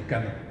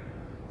mesoamericana.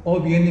 O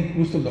bien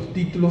incluso los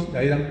títulos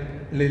eran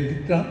la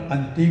letra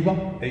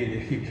antigua e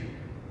ilegible,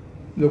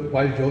 lo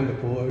cual yo le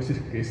puedo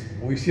decir que es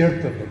muy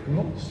cierto, porque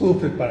uno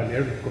sufre para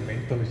leer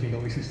documentos del siglo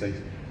XVI.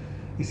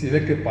 Y se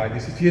ve que para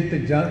el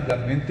XVII ya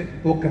realmente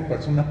pocas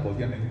personas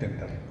podían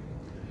entenderlo.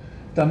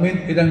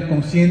 También eran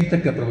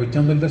conscientes que,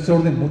 aprovechando el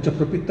desorden, muchos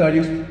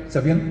propietarios se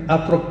habían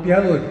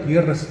apropiado de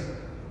tierras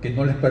que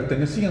no les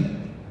pertenecían.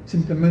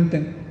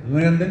 Simplemente no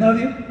eran de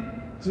nadie,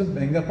 entonces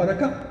venga para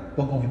acá,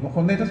 pongo mis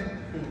mojoneras,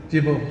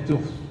 llevo sus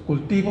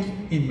cultivos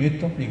y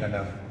meto mi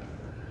ganado.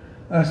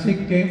 Así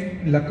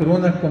que la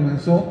corona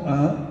comenzó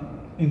a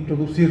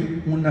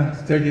introducir una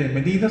serie de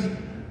medidas,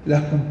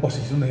 las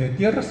composiciones de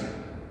tierras,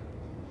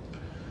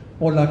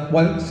 por la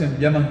cual se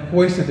llaman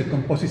jueces de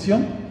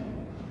composición.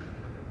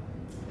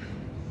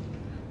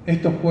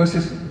 Estos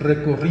jueces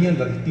recorrían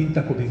las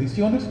distintas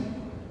jurisdicciones,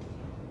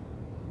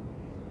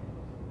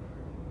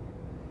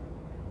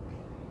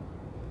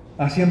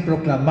 hacían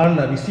proclamar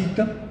la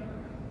visita,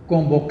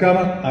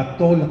 convocaban a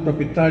todos los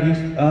propietarios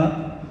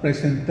a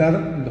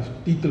presentar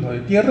los títulos de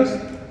tierras,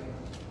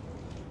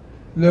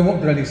 luego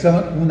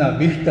realizaban una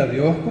vista de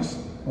ojos,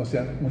 o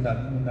sea,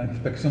 una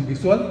inspección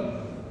visual,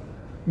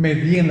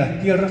 medían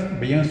las tierras,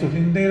 veían sus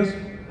linderos,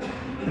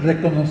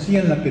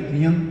 reconocían la que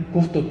tenían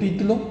justo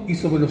título y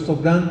sobre los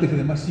sobrantes y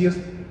demasías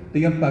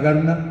debían pagar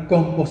una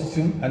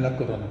composición a la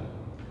corona.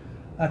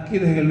 Aquí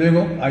desde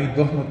luego hay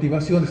dos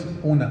motivaciones: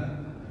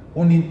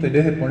 un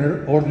interés de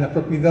poner orden a la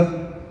propiedad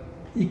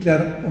y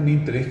claro, un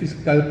interés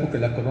fiscal, porque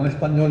la corona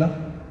española,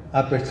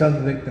 a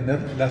pesar de tener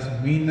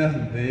las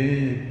minas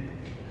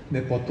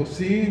de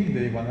Potosí,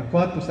 de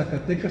Guanajuato,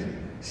 Zacatecas,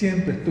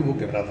 siempre estuvo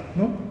quebrada,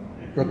 ¿no?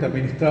 Porque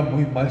administraba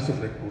muy mal sus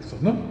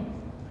recursos, ¿no?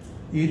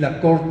 Y la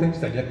corte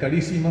salía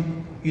carísima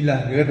y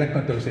las guerras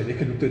contra los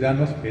herejes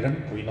luteranos eran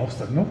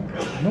ruinosas, ¿no?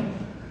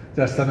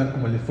 Ya saben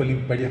cómo le fue el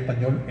Imperio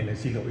Español en el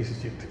siglo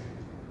XVII.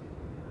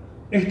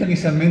 Esto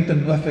inicialmente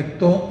no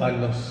afectó a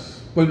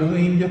los pueblos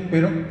de indios,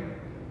 pero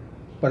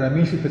para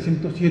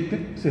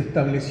 1707 se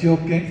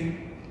estableció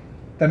que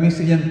también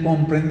serían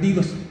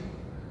comprendidos,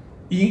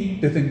 y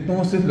desde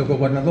entonces los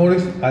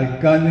gobernadores,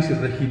 alcaldes y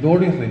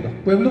regidores de los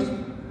pueblos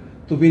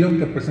tuvieron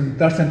que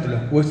presentarse ante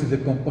los jueces de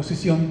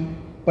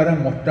composición para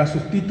mostrar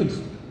sus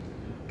títulos.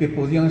 que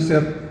podían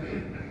ser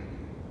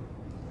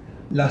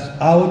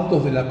las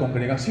autos de la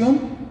congregación,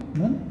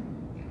 ¿no?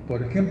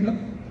 Por ejemplo,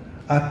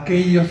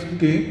 aquellos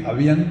que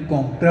habían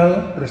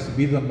comprado,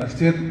 recibido en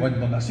merced o en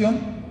donación,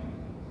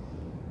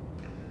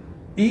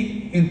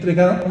 y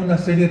entregaron una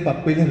serie de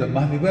papeles los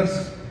más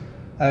diversos.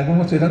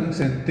 Algunos eran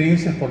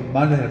sentencias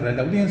formales de Real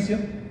Audiencia,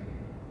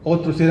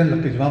 otros eran los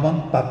que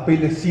llamaban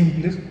papeles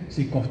simples,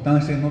 sin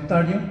constancia de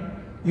notario,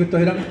 y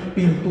otros eran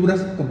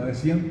pinturas, como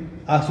decían,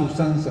 a su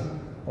usanza,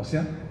 o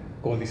sea,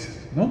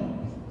 códices, ¿no?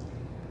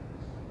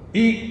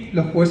 Y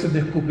los jueces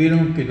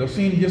descubrieron que los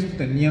indios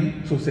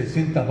tenían sus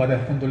 600 varas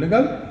de fondo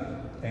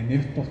legal, en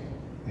estos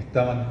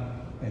estaban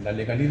en la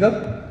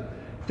legalidad,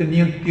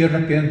 tenían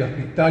tierras que eran de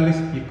hospitales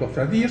y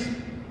cofradías,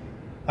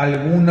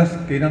 algunas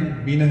que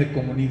eran bienes de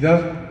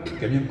comunidad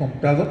que habían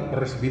comprado o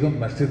recibido en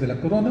merced de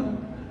la corona,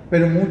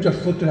 pero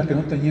muchas otras que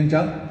no tenían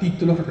ya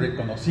títulos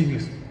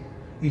reconocibles,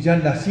 y ya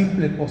la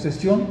simple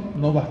posesión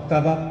no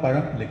bastaba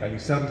para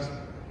legalizarlas.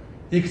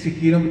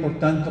 Exigieron, por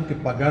tanto, que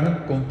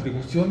pagaran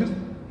contribuciones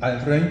al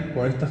rey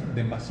por estas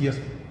demasías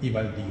y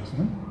baldíos,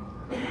 ¿no?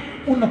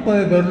 Uno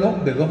puede verlo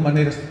de dos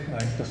maneras a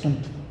este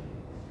asunto.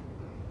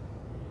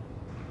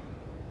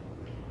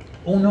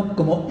 Uno,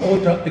 como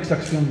otra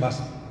exacción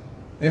más.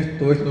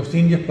 Esto es, los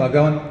indios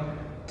pagaban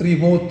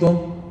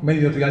tributo,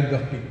 medio real de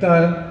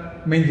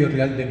hospital, medio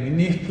real de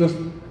ministros,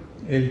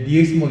 el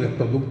diezmo de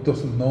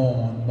productos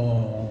no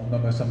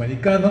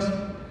mesoamericanos,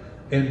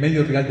 el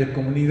medio real de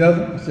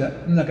comunidad, o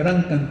sea, una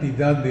gran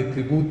cantidad de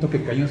tributos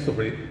que caían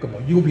como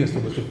lluvias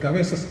sobre sus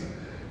cabezas,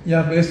 y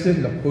a veces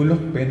los pueblos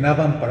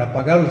penaban para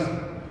pagarlos,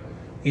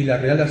 y la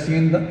Real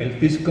Hacienda, el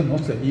fisco, no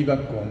se iba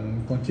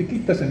con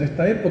chiquitas en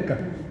esta época,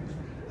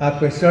 a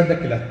pesar de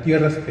que las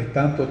tierras que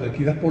estaban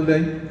protegidas por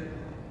ley,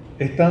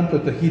 estaban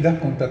protegidas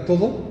contra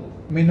todo,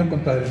 menos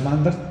contra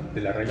demandas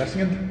de la Real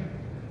Hacienda,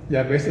 y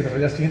a veces la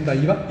Real Hacienda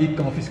iba y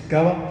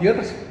confiscaba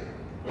tierras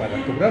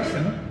para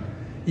cobrarse, ¿no?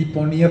 Y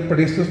ponía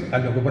presos a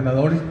los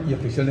gobernadores y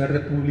oficiales de la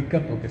República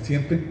porque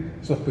siempre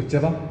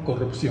sospechaban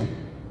corrupción.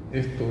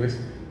 Esto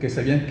es, que se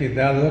habían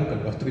quedado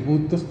con los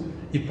tributos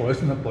y por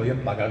eso no podían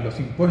pagar los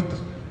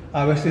impuestos.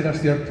 A veces era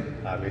cierto,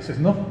 a veces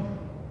no.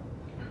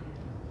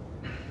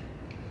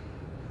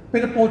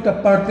 Pero por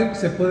otra parte,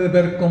 se puede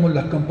ver cómo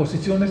las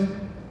composiciones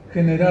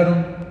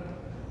generaron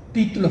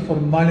títulos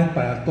formales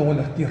para todas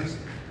las tierras.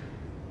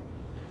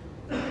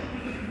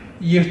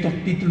 Y estos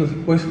títulos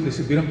después les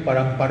sirvieron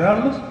para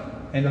ampararlos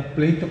en los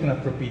pleitos con las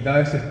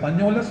propiedades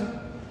españolas,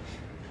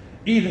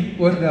 y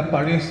después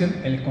reaparecen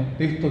en el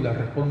contexto de las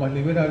reformas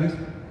liberales,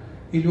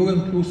 y luego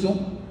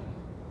incluso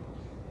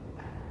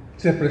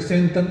se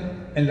presentan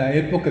en la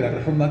época de la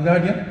reforma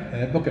agraria,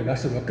 en la época de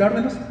Lázaro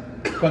Cárdenas,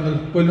 cuando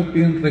los pueblos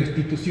piden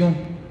restitución.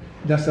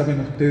 Ya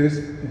saben ustedes,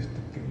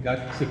 que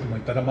ya se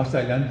comentará más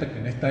adelante, que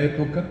en esta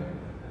época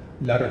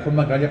la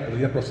reforma agraria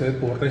podía proceder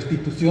por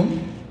restitución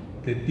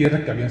de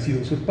tierras que habían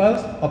sido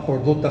usurpadas o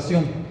por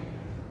dotación.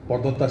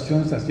 Por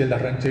dotación se hacían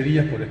las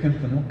rancherías, por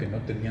ejemplo, ¿no? Que no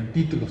tenían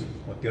títulos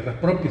o tierras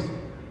propias.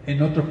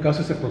 En otros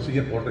casos se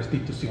procedía por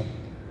restitución.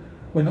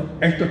 Bueno,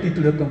 estos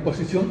títulos de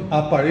composición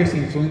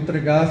aparecen y son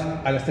entregados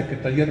a la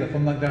Secretaría de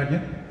Reforma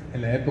Agraria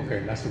en la época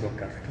de Lázaro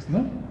Cárdenas,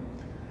 ¿no?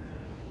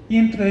 Y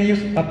entre ellos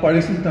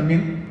aparecen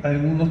también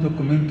algunos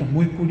documentos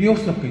muy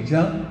curiosos que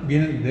ya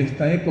vienen de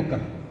esta época.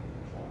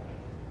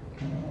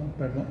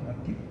 Perdón,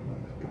 aquí,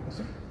 ¿qué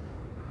pasó?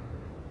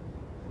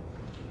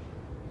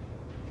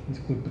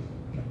 Disculpen,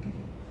 aquí.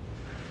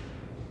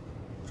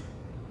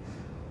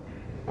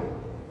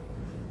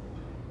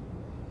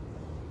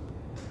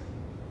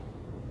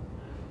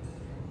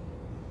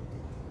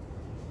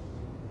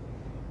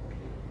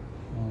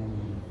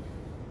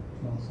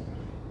 Vamos a ver.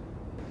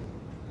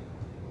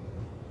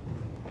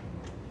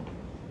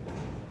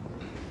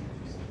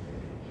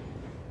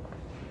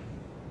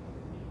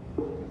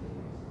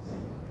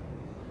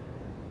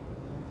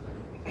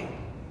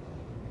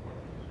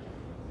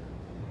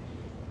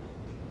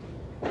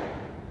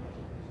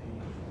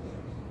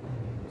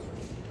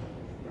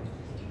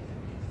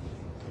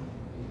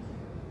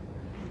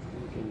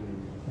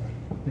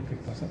 ¿Qué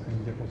pasa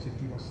en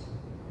diapositivas?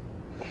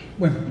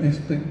 Bueno,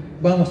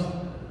 vamos.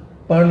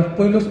 Para los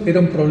pueblos era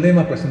un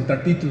problema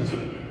presentar títulos,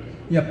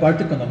 y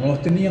aparte cuando no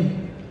los tenían,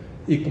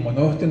 y como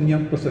no los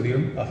tenían,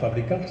 procedieron a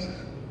fabricarlos.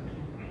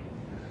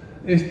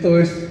 Esto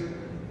es,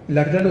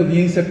 la Real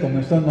Audiencia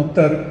comenzó a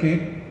notar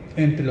que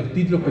entre los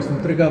títulos que se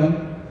entregaban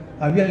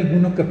había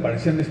algunos que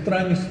parecían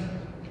extraños.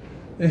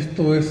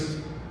 Esto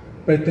es,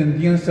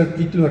 pretendían ser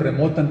títulos de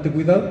remota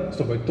antigüedad,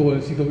 sobre todo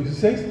del siglo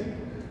XVI,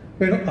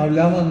 pero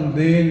hablaban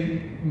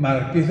del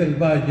Marqués del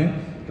Valle,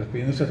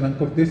 refiriéndose a Hernán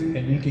Cortés,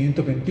 en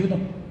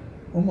 1521.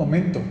 Un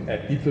momento,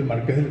 el título del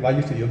Marqués del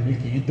Valle se dio en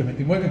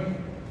 1529.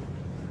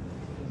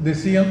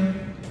 Decían,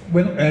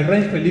 bueno, el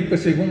rey Felipe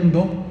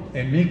II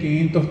en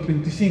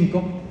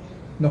 1535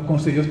 nos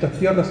concedió estas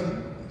tierras.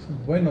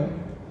 Bueno,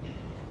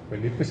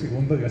 Felipe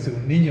II debía ser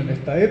un niño en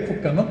esta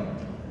época, ¿no?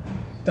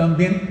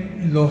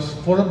 También las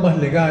formas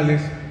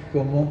legales,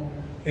 como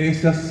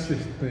esas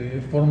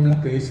fórmulas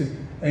que dicen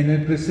en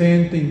el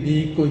presente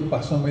indico y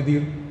paso a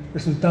medir,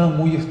 resultaban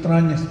muy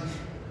extrañas.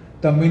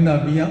 También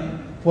había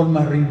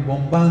formas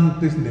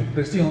rimbombantes de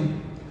expresión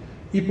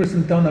y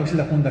presentaban a veces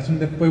la fundación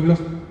de pueblos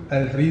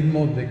al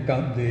ritmo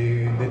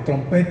de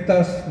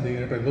trompetas,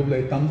 de redoble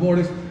de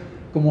tambores,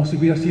 como si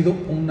hubiera sido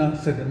una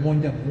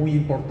ceremonia muy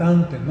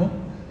importante, ¿no?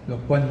 Lo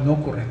cual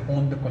no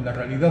corresponde con la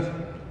realidad.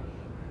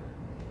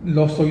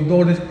 Los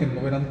oidores, que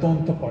no eran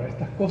tontos para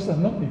estas cosas,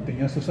 ¿no? Y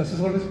tenían sus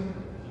asesores.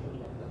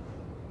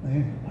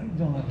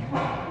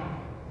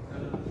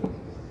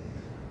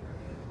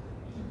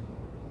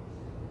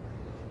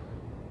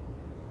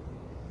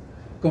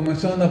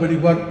 Comenzaron a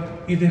averiguar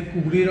y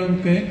descubrieron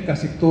que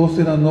casi todos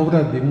eran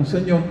obras de un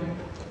señor,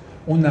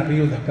 un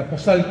arriero de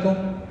Azcapotzalco,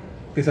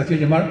 que se hacía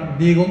llamar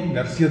Diego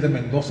García de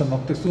Mendoza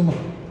Moctezuma.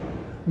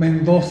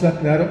 Mendoza,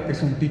 claro,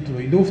 es un título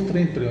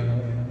ilustre,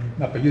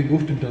 un apellido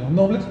ilustre entre los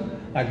nobles,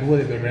 algo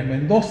de Virrey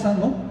Mendoza,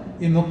 ¿no?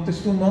 Y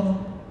Moctezuma,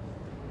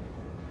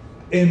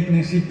 en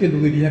principio lo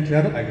diría,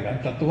 claro, al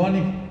gran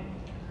Tlatoani.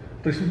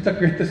 Resulta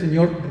que este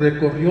señor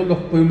recorrió los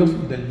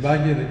pueblos del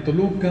Valle de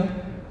Toluca,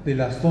 de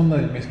la zona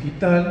del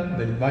Mezquital,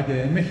 del Valle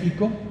de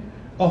México,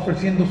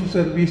 ofreciendo sus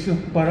servicios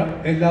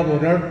para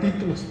elaborar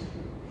títulos.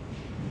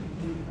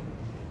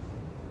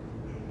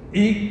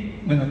 Y,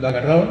 bueno, lo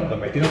agarraron, lo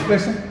metieron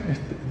preso,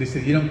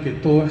 decidieron que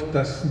todos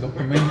estos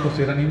documentos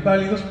eran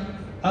inválidos,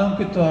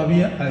 aunque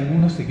todavía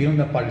algunos siguieron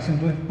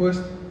apareciendo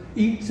después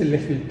y se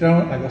les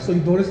filtraron a los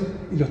oidores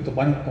y los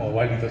tomaron como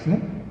válidos, ¿no?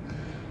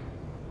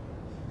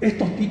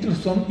 Estos títulos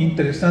son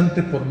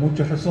interesantes por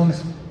muchas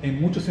razones.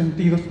 En muchos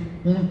sentidos,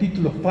 un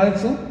título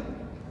falso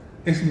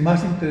es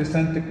más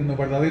interesante que uno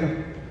verdadero.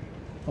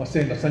 O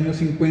sea, en los años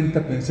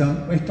 50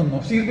 pensaban, esto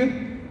no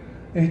sirve,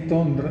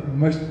 esto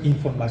no es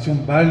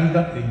información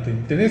válida e de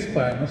interés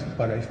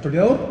para el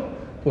historiador,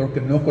 porque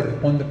no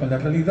corresponde con la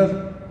realidad.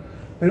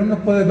 Pero uno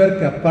puede ver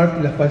que aparte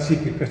de las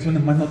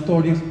falsificaciones más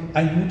notorias,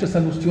 hay muchas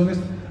alusiones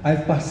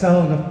al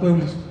pasado de los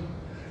pueblos.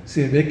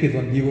 Se ve que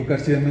don Diego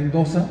García de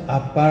Mendoza,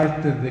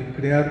 aparte de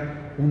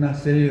crear una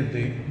serie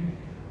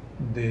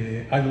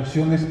de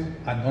alusiones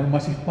a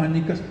normas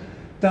hispánicas,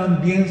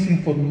 también se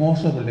informó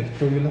sobre la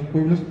historia de los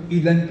pueblos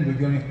y la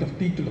incluyó en estos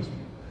títulos.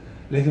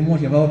 Les hemos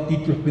llamado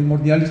títulos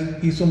primordiales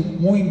y son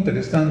muy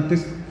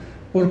interesantes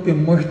porque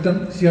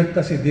muestran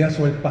ciertas ideas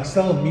sobre el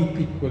pasado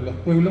mítico de los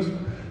pueblos,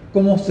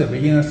 cómo se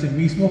veían a sí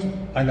mismos,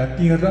 a la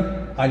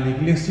tierra, a la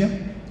iglesia,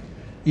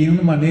 y en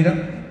una manera,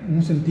 en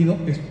un sentido,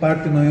 es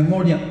parte de una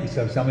memoria, y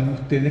saben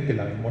ustedes que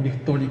la memoria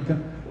histórica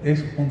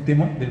es un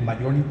tema del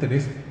mayor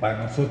interés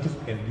para nosotros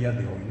el día de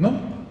hoy,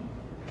 ¿no?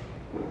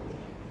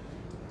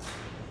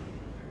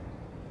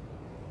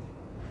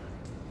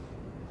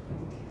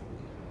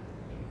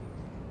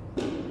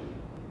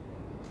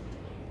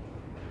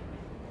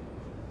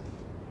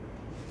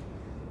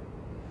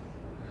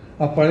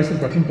 Aparecen,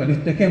 por ejemplo, en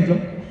este ejemplo,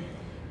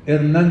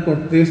 Hernán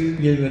Cortés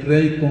y el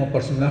virrey como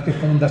personajes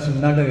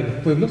fundacionales de los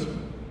pueblos,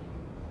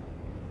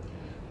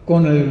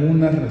 con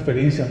algunas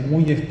referencias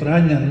muy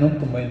extrañas, ¿no?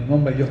 Como el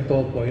nombre de Dios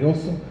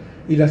Todopoderoso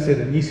y la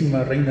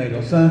Serenísima Reina de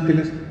los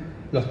Ángeles.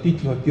 Los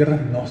títulos de tierras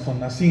no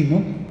son así,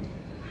 ¿no?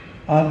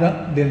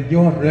 Habla del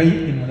Dios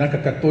Rey y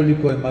Monarca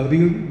Católico de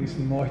Madrid.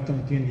 Dice, no, esto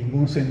no tiene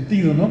ningún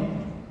sentido,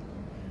 ¿no?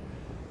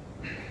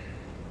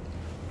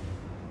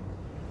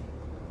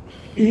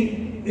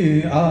 Y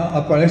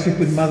aparece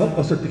firmado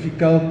o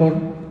certificado por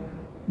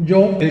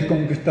yo, el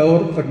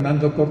conquistador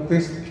Fernando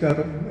Cortés.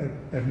 Claro,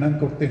 Hernán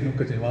Cortés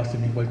nunca se llamaba a sí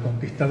mismo el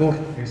conquistador,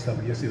 eso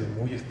habría sido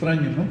muy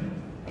extraño, ¿no?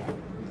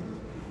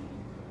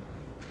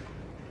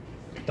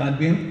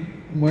 También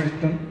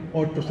muestran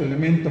otros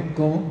elementos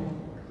como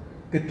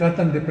que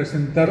tratan de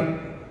presentar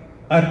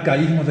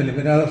arcaísmos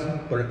deliberados.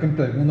 Por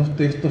ejemplo, algunos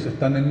textos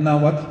están en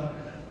náhuatl,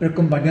 pero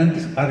con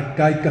variantes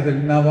arcaicas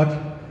del náhuatl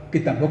que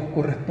tampoco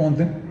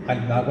corresponden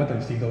al náhuatl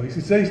del siglo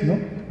XVI, ¿no?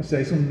 O sea,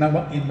 es un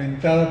náhuatl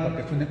inventado para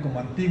que suene como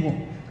antiguo.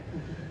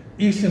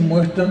 Y se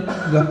muestran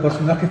los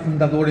personajes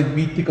fundadores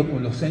míticos como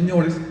los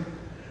señores,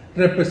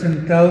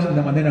 representados de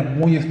una manera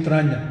muy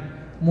extraña,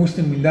 muy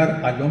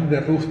similar al hombre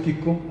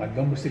rústico, al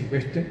hombre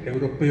silvestre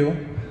europeo,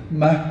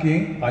 más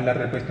que a la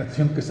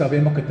representación que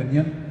sabemos que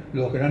tenían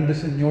los grandes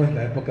señores de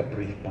la época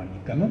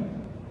prehispánica, ¿no?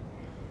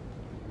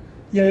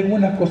 Y hay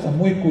algunas cosas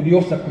muy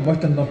curiosas, como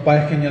este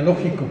nopal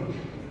genealógico,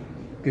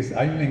 que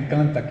a mí me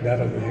encanta,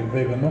 claro, desde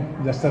luego,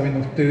 ¿no? Ya saben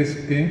ustedes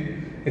que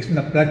es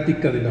una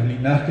práctica de los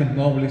linajes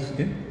nobles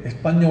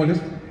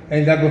españoles,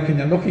 el árbol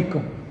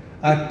genealógico.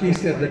 Aquí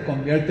se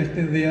reconvierte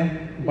esta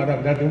idea para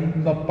hablar de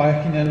un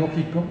nopal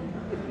genealógico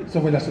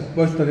sobre la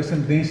supuesta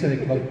descendencia de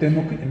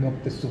Cuauhtémoc y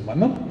Moctezuma,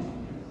 ¿no?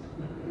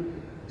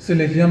 Se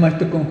les llama a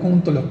este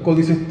conjunto los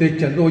códices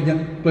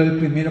Techaloyan, fue el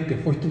primero que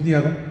fue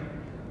estudiado.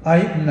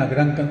 Hay una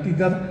gran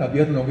cantidad,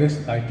 Javier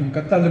Nogués ha hecho un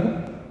catálogo,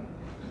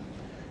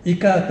 y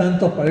cada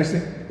tanto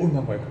aparece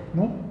uno nuevo,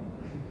 ¿no?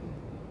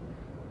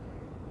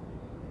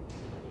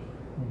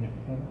 Muy bien,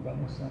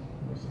 vamos a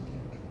lo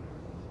siguiente.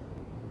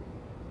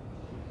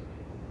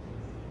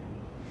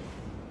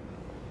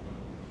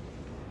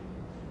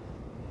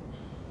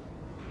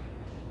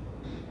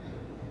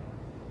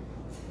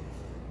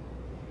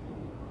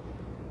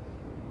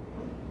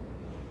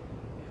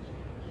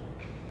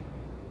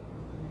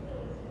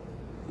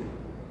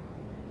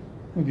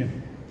 Muy bien.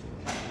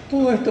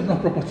 Todo esto nos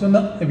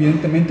proporciona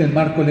evidentemente el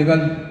marco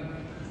legal,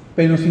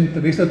 pero nos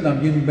interesa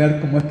también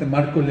ver cómo este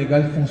marco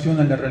legal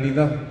funciona en la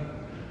realidad.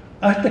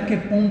 ¿Hasta qué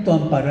punto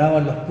amparaba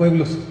a los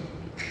pueblos?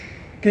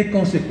 ¿Qué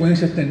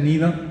consecuencias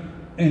tenía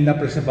en la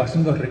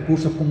preservación de los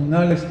recursos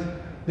comunales,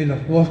 de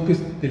los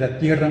bosques, de la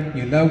tierra y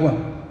el agua?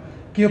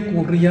 ¿Qué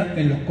ocurría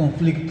en los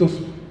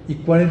conflictos y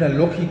cuál es la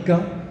lógica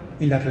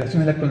y la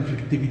relación de la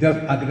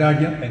conflictividad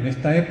agraria en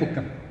esta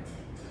época?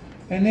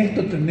 En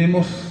esto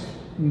tenemos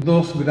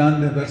dos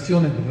grandes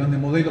versiones, dos grandes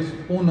modelos.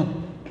 Uno,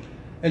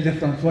 el de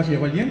François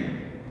Chevalier,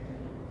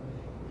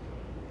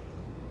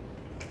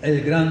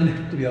 el gran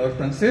historiador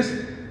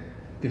francés,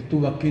 que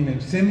estuvo aquí en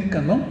el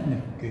SEMCA, ¿no?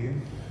 Que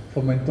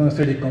fomentó una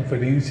serie de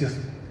conferencias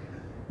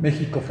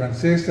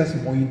México-francesas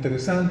muy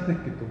interesantes,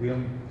 que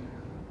tuvieron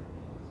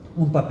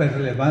un papel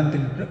relevante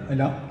en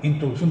la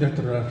introducción de la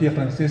historiografía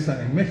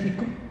francesa en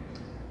México,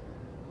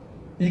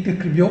 y que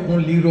escribió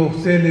un libro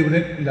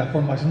célebre, La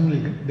formación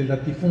del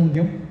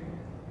latifundio,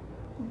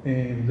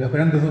 de los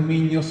grandes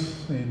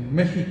dominios en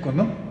México,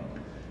 ¿no?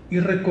 Y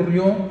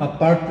recorrió,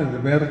 aparte de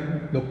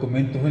ver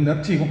documentos en el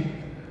archivo,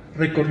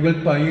 recorrió el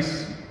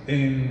país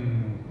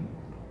en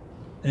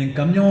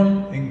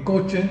camión, en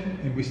coche,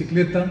 en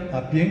bicicleta,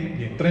 a pie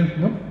y en tren,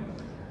 ¿no?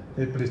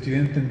 El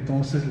presidente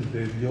entonces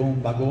le dio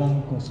un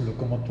vagón con su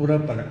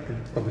locomotora para que el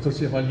profesor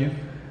Chevalier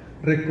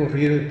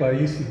recorriera el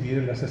país y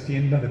viera las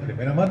haciendas de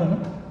primera mano, ¿no?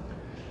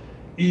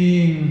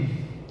 Y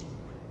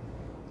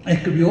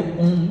escribió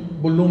un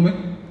volumen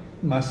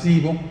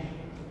masivo,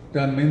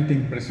 realmente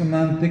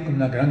impresionante, con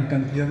una gran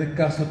cantidad de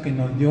casos que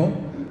nos dio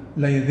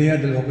la idea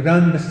de los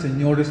grandes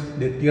señores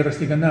de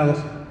tierras y ganados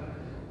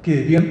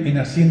que vivían en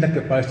haciendas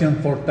que parecían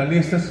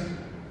fortalezas,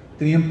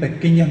 tenían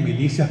pequeñas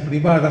milicias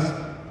privadas,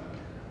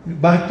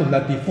 vastos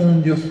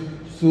latifundios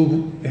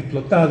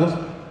subexplotados,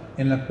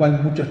 en la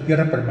cual muchas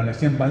tierras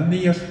permanecían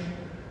baldías,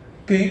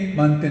 que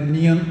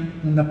mantenían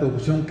una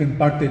producción que en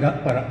parte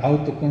era para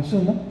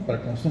autoconsumo,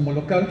 para consumo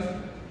local,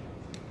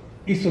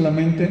 y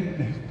solamente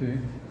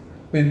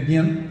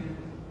vendían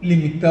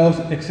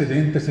limitados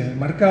excedentes en el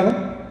mercado,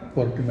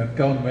 porque el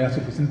mercado no era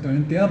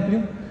suficientemente amplio,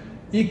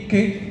 y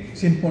que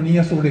se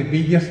imponía sobre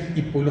villas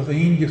y pueblos de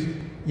indios,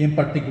 y en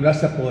particular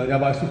se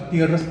apoderaba de sus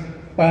tierras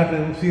para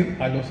reducir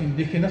a los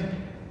indígenas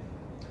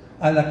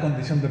a la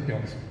condición de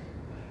peones.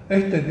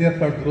 Esta idea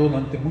perduró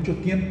durante mucho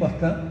tiempo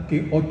hasta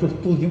que otro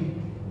estudio,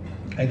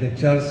 el de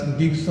Charles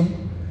Gibson,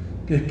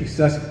 que es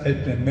quizás el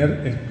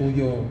primer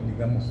estudio,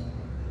 digamos,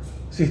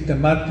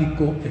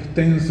 sistemático,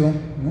 extenso,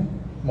 ¿no?,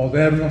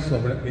 moderno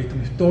sobre esta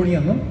historia,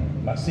 ¿no?,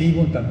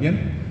 masivo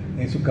también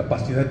en su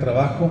capacidad de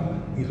trabajo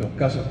y los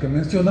casos que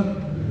menciona,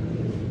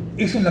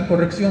 hizo una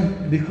corrección.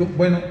 Dijo,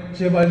 bueno,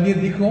 Chevalier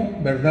dijo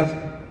verdad,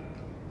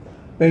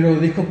 pero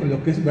dijo que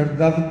lo que es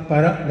verdad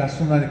para la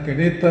zona de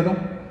Querétaro,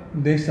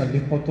 de San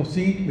Luis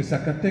Potosí, de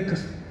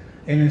Zacatecas,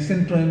 en el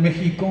centro de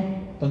México,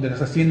 donde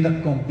las haciendas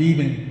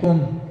conviven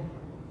con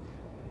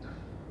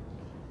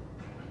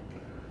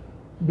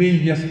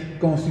villas,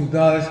 con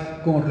ciudades,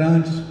 con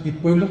ranchos y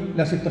pueblos,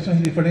 la situación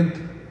es diferente.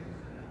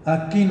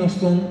 Aquí no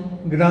son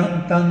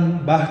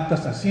tan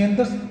vastas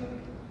haciendas,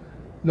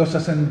 los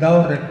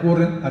hacendados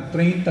recurren a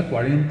 30,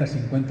 40,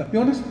 50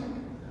 peones,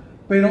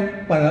 pero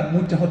para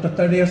muchas otras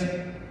tareas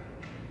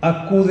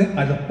acuden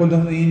a los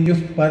pueblos de indios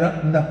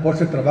para una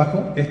fuerza de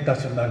trabajo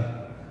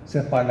estacional, o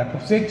sea, para la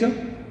cosecha,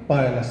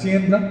 para la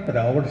siembra,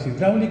 para obras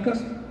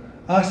hidráulicas,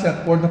 hace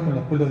acuerdos con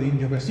los pueblos de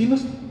indios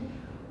vecinos.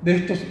 De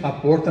estos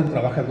aportan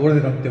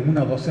trabajadores durante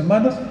 1 o 2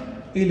 semanas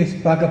y les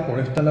paga por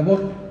esta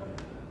labor.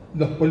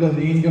 Los pueblos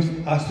de indios,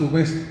 a su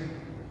vez,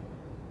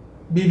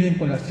 viven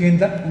con la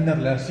hacienda una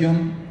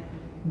relación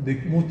de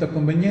mutua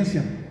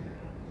conveniencia.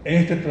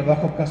 Este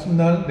trabajo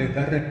ocasional les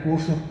da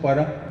recursos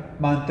para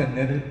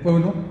mantener el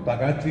pueblo,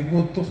 pagar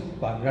tributos,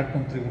 pagar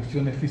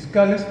contribuciones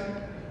fiscales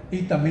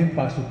y también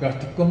para sus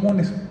gastos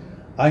comunes.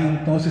 Hay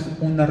entonces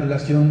una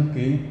relación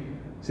que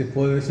se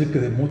puede decir que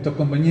de mutua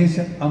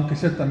conveniencia, aunque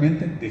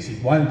ciertamente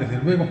desigual, desde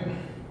luego.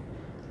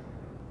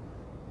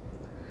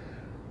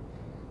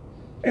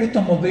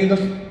 Estos modelos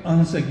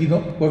han seguido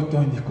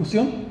puestos en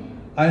discusión.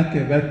 Hay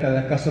que ver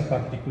cada caso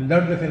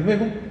particular, desde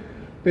luego,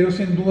 pero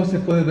sin duda se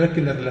puede ver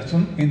que la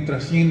relación entre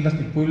haciendas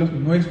y pueblos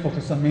no es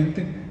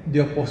forzosamente de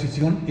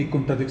oposición y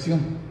contradicción.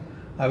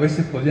 A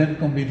veces podrían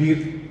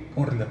convivir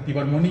con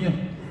relativa armonía.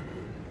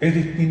 Es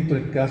distinto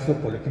el caso,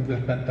 por ejemplo, de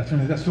las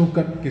plantaciones de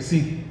azúcar, que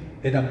sí,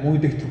 eran muy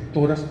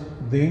destructoras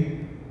de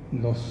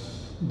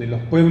los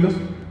pueblos,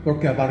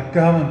 porque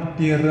abarcaban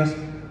tierras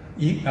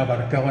y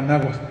abarcaban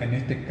aguas. En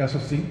este caso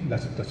sí, la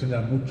situación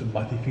era mucho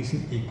más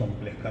difícil y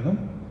compleja, ¿no?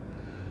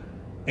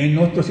 En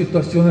otras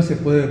situaciones se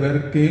puede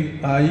ver que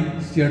hay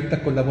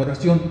cierta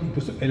colaboración,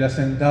 incluso el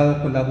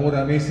hacendado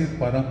colabora a veces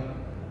para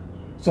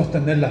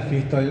sostener la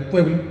fiesta del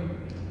pueblo,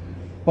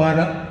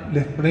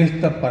 les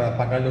presta para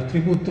pagar los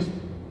tributos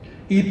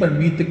y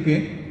permite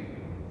que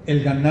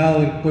el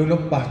ganado del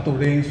pueblo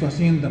pastoree en su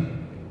hacienda.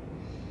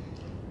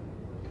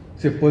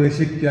 Se puede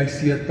decir que hay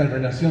cierta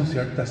relación,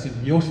 cierta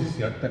simbiosis,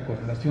 cierta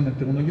correlación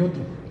entre uno y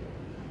otro.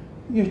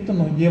 Y esto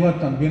nos lleva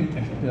también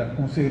a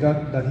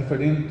considerar los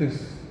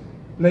diferentes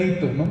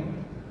pleitos, ¿no?,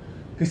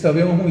 que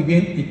sabemos muy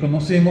bien y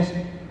conocemos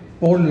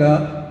por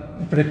la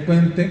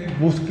frecuente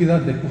búsqueda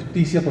de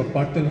justicia por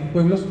parte de los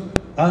pueblos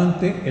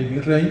ante el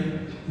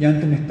virrey y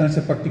ante una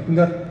instancia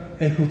particular,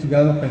 el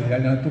Juzgado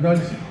General de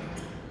Naturales,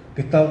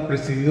 que estaba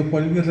presidido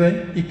por el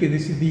virrey y que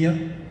decidía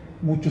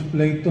muchos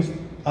pleitos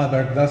a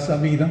verdad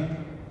sabida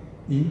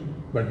y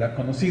verdad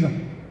conocida.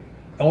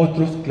 A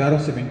otros, claro,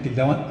 se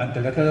ventilaban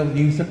ante la Real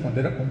Audiencia cuando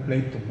era un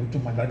pleito mucho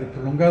más largo y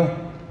prolongado.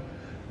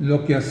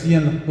 Lo que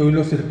hacían los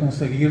pueblos era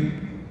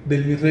conseguir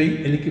del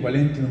virrey el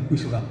equivalente de un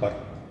juicio de amparo,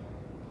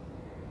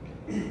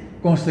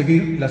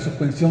 conseguir la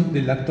suspensión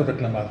del acto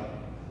reclamado.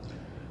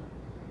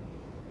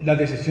 La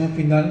decisión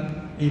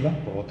final iba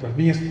por otras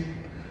vías,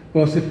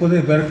 pero se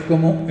puede ver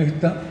cómo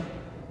esta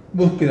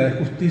búsqueda de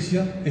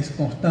justicia es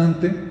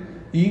constante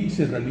y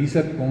se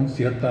realiza con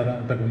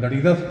cierta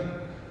regularidad.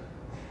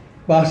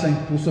 Pasa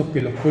incluso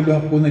que los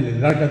pueblos acuden de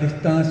largas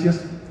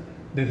distancias,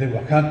 desde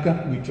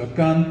Oaxaca,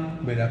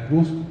 Michoacán,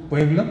 Veracruz,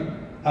 Puebla,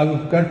 a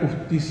buscar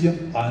justicia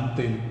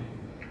ante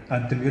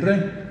el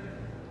virrey.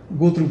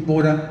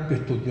 Gutiérrez, que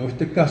estudió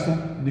este caso,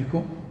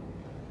 dijo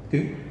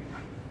que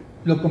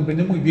lo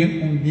comprendió muy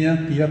bien un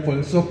día que iba por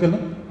el Zócalo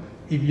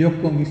y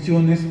vio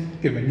comisiones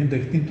que venían de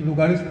distintos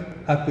lugares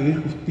a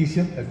pedir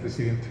justicia al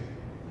presidente,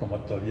 como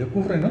todavía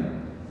ocurre, ¿no?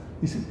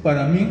 Dice,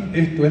 para mí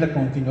esto es la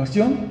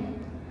continuación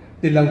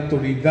de la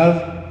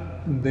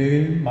autoridad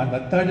del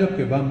mandatario,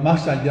 que va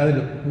más allá de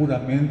lo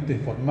puramente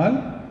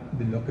formal,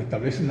 de lo que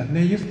establecen las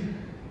leyes,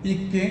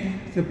 y que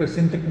se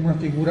presenta como una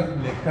figura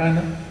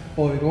lejana,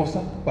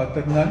 poderosa,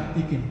 paternal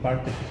y que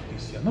imparte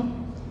justicia, ¿no?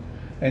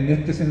 En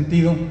este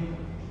sentido,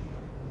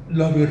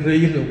 los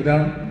virreyes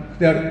lograron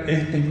crear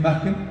esta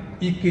imagen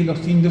y que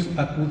los indios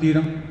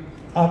acudieran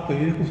a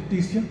pedir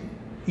justicia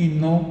y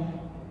no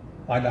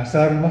a las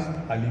armas,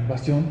 a la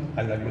invasión,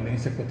 a la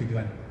violencia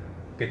cotidiana,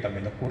 que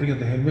también ocurrió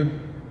desde luego.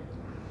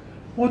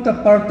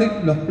 Otra parte,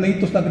 los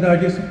pleitos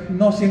agrarios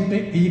no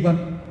siempre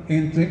iban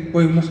entre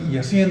pueblos y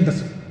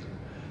haciendas.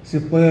 Se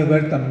puede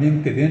ver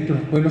también que dentro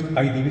de los pueblos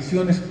hay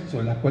divisiones,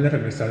 sobre las cuales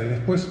regresaré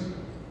después.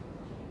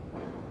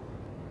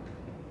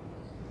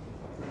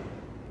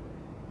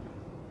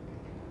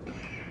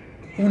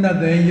 Una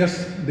de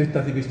ellas, de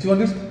estas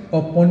divisiones,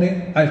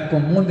 opone al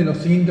común de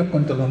los indios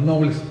contra los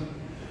nobles.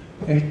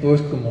 Esto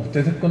es, como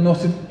ustedes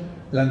conocen,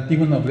 la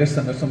antigua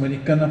nobleza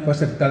mesoamericana fue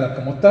aceptada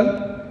como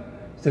tal,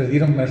 se le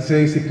dieron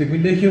mercedes y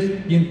privilegios,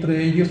 y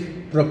entre ellos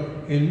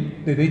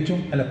el derecho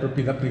a la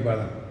propiedad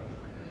privada.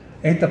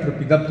 Esta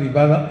propiedad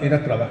privada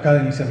era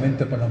trabajada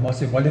inicialmente por los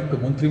más iguales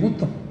como un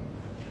tributo.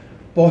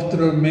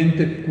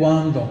 Posteriormente,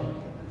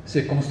 cuando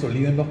se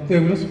consolidan los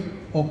pueblos,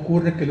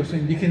 ocurre que los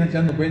indígenas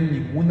ya no ven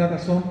ninguna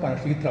razón para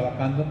seguir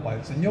trabajando para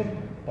el señor,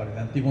 para el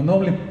antiguo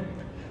noble.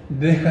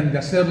 Dejan de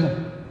hacerlo.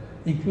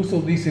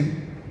 Incluso dicen,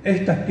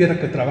 estas tierras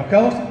que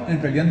trabajamos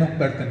en realidad nos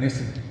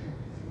pertenecen.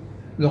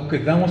 Los que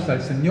damos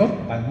al señor,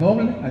 al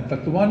noble, al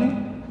tatubani,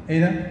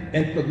 era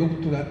el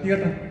producto de la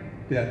tierra,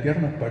 que la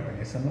tierra nos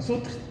pertenece a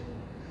nosotros.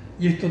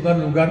 Y esto da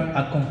lugar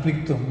a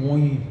conflictos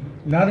muy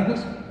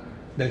largos.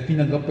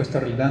 Delfina López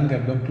Arrilanga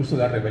habló incluso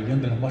de la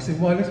rebelión de los más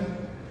iguales,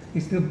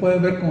 y se puede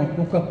ver como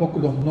poco a poco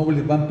los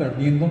nobles van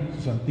perdiendo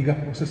sus antiguas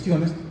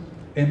posesiones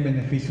en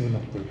beneficio de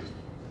los pueblos.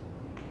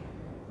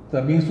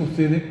 También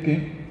sucede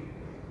que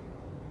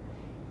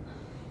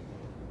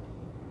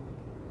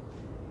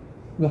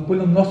los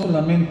pueblos no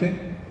solamente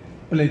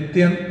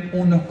pleitean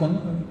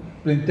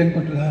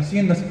contra las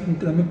haciendas, sino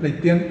que también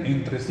pleitean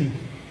entre sí.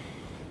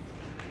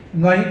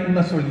 No hay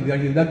una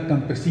solidaridad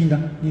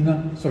campesina ni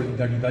una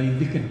solidaridad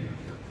indígena.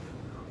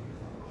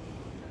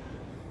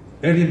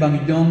 Eric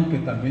Van Young, que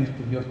también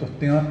estudió estos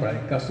temas para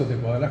el caso de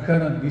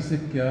Guadalajara, dice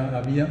que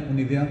había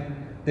una idea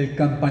del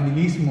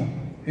campanilismo,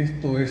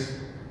 esto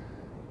es,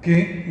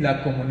 que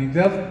la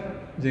comunidad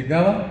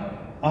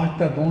llegaba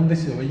hasta donde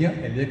se oía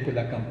el eco de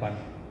la campana.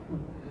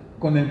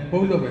 Con el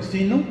pueblo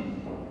vecino,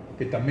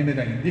 que también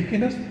eran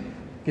indígenas,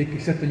 que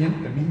quizás tenían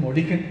el mismo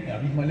origen, la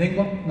misma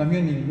lengua, no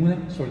había ninguna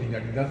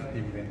solidaridad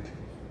evidente.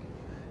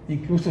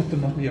 Incluso esto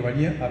nos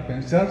llevaría a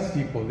pensar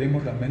si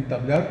podemos realmente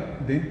hablar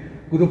de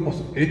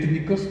grupos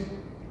étnicos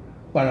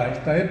para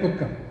esta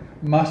época,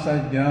 más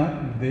allá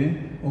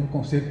de un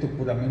concepto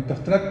puramente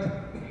abstracto.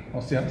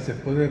 O sea, se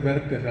puede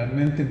ver que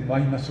realmente no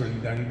hay una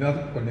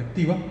solidaridad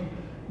colectiva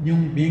ni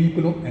un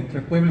vínculo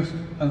entre pueblos,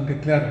 aunque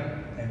claro,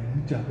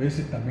 muchas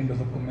veces también los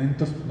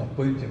documentos nos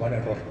pueden llevar a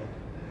error.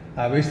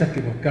 A veces hay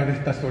que buscar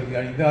estas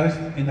solidaridades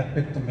en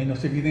aspectos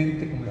menos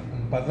evidentes, como los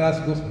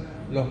compadrazgos,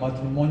 los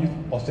matrimonios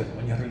o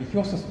ceremonias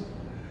religiosas.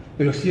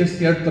 Pero sí es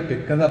cierto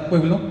que cada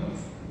pueblo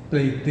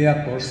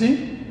pleitea por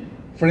sí,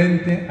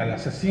 frente a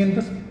las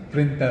haciendas,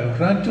 frente a los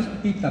ranchos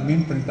y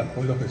también frente a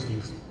pueblos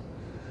vecinos.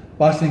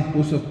 Pasa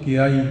incluso que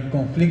hay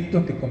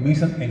conflictos que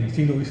comienzan en el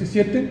siglo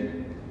XVII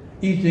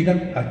y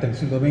llegan hasta el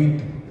siglo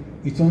XX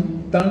y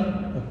son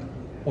tan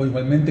o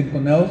igualmente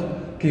enconados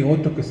que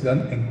otros que se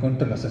dan en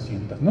contra de las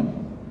haciendas,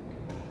 ¿no?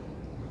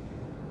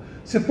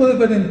 Se puede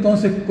ver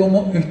entonces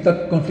cómo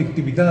esta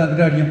conflictividad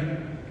agraria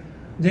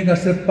llega a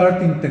ser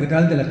parte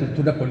integral de la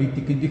cultura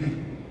política indígena.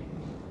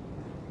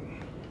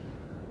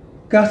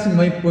 Casi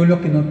no hay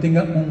pueblo que no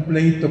tenga un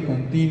pleito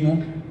continuo,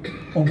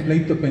 un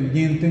pleito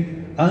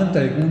pendiente ante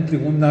algún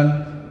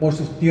tribunal por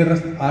sus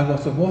tierras,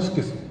 aguas o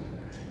bosques.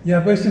 Y a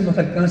veces no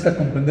se alcanza a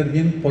comprender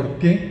bien por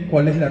qué,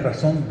 cuál es la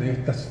razón de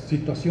estas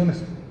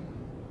situaciones.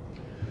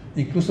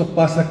 Incluso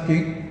pasa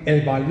que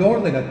el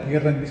valor de la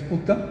tierra en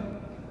disputa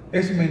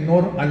es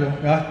menor a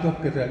los gastos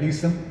que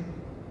realizan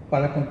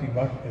para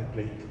continuar el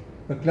pleito.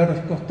 Pero claro, es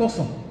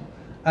costoso.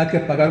 Hay que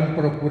pagar un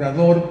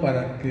procurador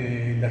para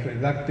que les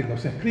redacte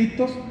los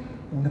escritos,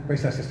 una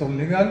especie de asesor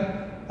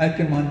legal. Hay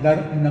que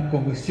mandar una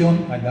comisión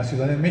a la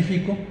Ciudad de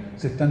México.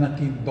 Se están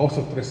aquí 2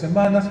 o 3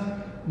 semanas,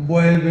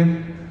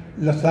 vuelven.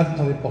 Los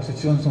actos de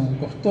posesión son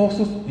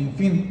costosos. En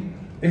fin,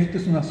 este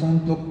es un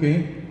asunto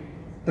que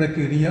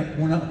requeriría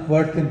una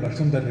fuerte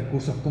inversión de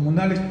recursos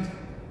comunales.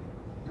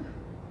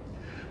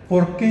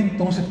 ¿Por qué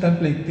entonces están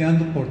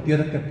pleiteando por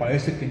tierras que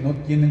parece que no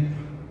tienen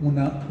un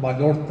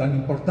valor tan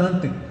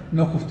importante?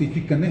 No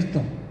justifican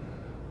esto.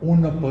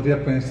 Uno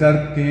podría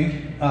pensar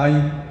que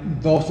hay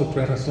 2 o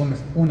 3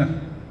 razones. Una,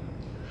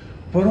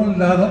 por un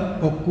lado,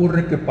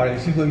 ocurre que para el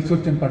siglo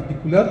XVIII en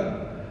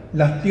particular,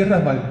 las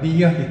tierras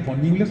baldías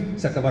disponibles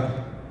se acabaron.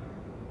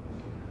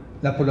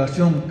 La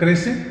población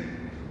crece,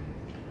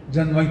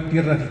 ya no hay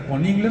tierras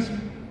disponibles,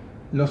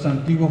 los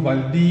antiguos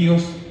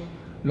baldíos,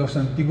 los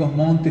antiguos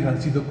montes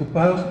han sido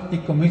ocupados y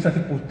comienza a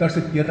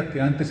disputarse tierras que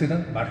antes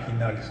eran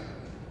marginales.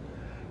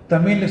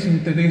 También les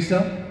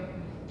interesa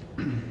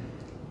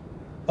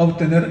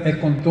obtener el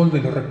control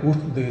de los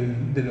recursos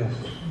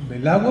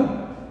del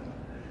agua,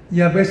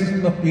 y a veces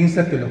uno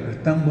piensa que lo que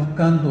están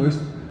buscando es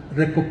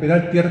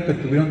recuperar tierras que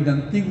tuvieron de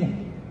antiguo.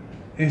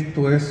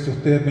 Esto es, si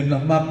ustedes ven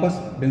los mapas,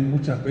 ven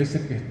muchas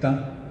veces que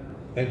está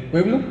el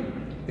pueblo,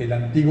 el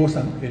antiguo,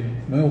 el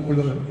nuevo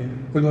pueblo, el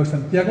pueblo de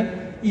Santiago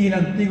y el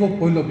antiguo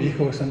pueblo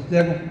viejo de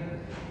Santiago.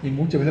 Y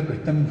muchas veces lo que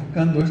están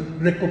buscando es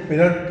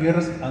recuperar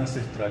tierras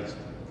ancestrales.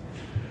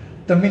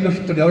 También los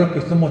historiadores,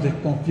 que somos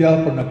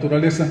desconfiados por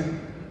naturaleza,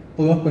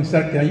 podemos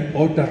pensar que hay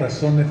otras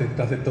razones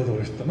detrás de todo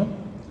esto, ¿no?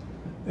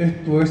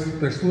 Esto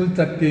es,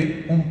 resulta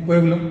que un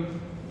pueblo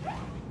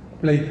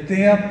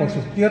pleitea por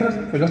sus tierras,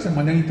 pero lo hace de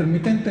manera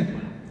intermitente.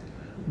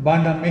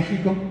 Van a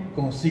México,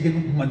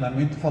 consiguen un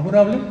mandamiento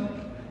favorable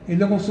y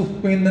luego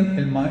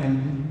suspenden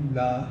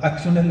las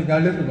acciones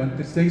legales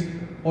durante 6,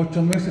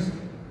 8 meses.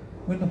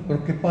 Bueno,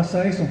 ¿pero qué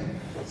pasa eso?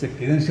 Se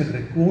quedan sin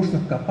recursos,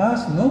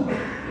 capaz, ¿no?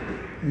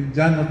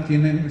 Ya no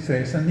tienen, se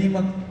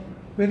desaniman,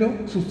 pero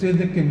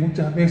sucede que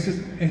muchas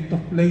veces estos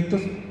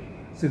pleitos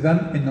se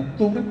dan en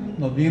octubre,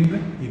 noviembre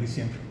y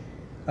diciembre,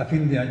 a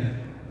fin de año.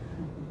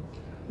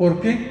 ¿Por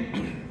qué?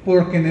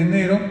 Porque en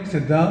enero se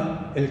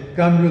da el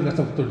cambio de las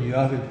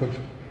autoridades del pueblo.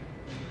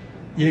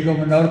 Y el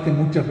gobernador, que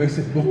muchas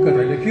veces busca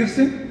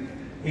reelegirse,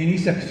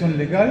 inicia acción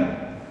legal,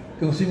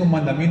 consigue un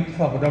mandamiento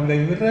favorable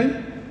del virrey,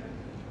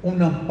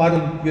 un amparo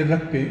en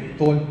tierras que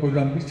todo el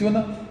pueblo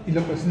ambiciona y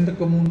lo presenta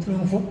como un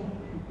triunfo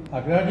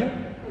agrario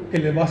que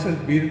le va a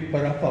servir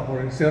para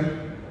favorecer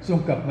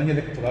su campaña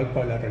electoral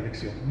para la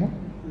reelección, ¿no?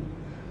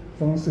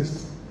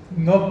 Entonces,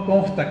 no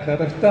consta,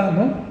 claro está,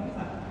 ¿no?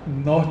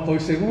 No estoy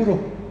seguro,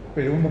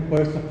 pero uno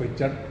puede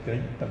sospechar que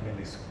hay también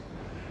eso.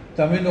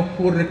 También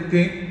ocurre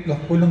que los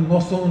pueblos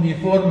no son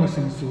uniformes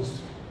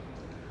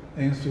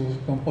en su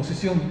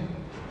composición.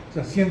 O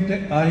sea,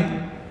 siempre hay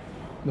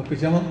lo que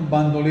se llaman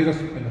bandoleros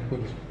en los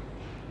pueblos.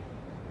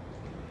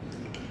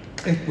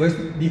 Esto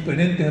es,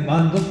 diferentes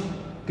bandos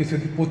que se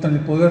disputan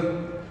el poder,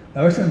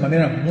 a veces de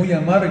manera muy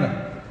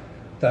amarga.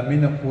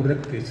 También ocurre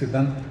que se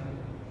dan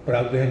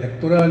fraudes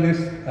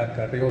electorales,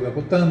 acarreo de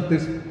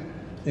votantes,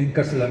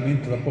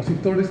 encarcelamiento de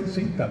opositores.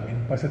 Sí,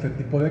 también pasa este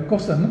tipo de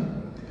cosas,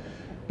 ¿no?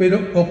 Pero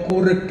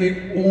ocurre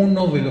que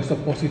uno de los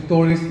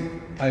opositores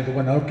al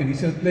gobernador que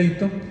inicia el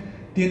pleito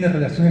tiene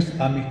relaciones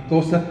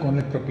amistosas con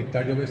el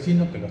propietario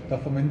vecino que lo está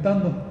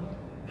fomentando.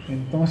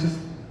 Entonces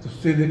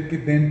sucede que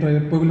dentro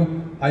del pueblo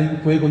hay un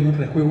juego y un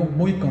rejuego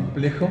muy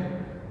complejo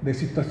de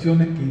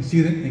situaciones que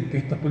inciden en que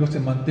estos pueblos se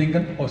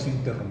mantengan o se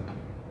interrumpan.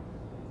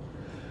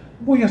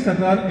 Voy a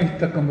cerrar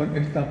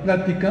esta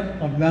plática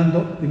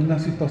hablando de una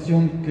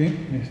situación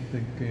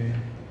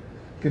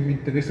que me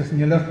interesa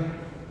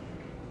señalar.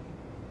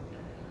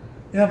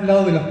 He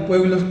hablado de los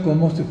pueblos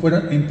como si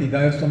fueran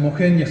entidades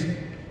homogéneas.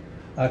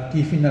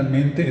 Aquí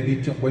finalmente he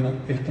dicho, bueno,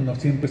 esto no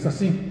siempre es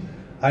así.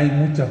 Hay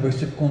muchas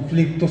veces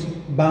conflictos,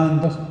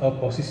 bandos,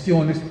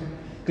 oposiciones,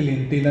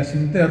 clientelas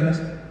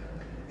internas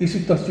y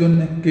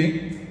situaciones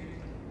que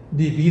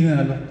dividen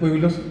a los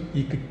pueblos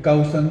y que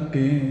causan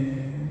que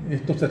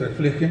esto se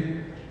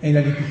refleje en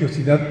la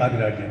litigiosidad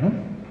agraria, ¿no?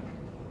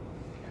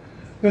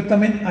 Pero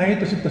también hay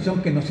otra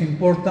situación que nos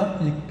importa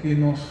y que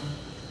nos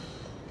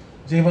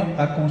lleva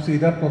a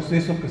considerar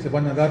procesos que se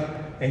van a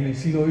dar en el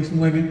siglo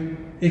XIX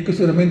y que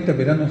seguramente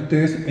verán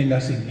ustedes en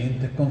las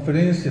siguientes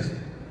conferencias.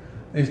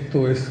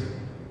 Esto es,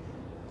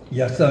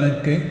 ya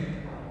saben que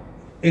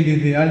el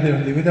ideal de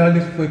los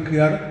liberales fue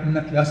crear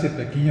una clase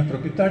de pequeños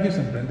propietarios,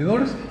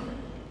 emprendedores,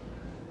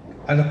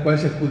 a los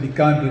cuales se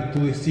adjudicaban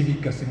virtudes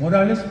cívicas y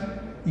morales,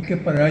 y que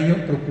para ello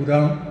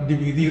procuraron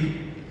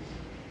dividir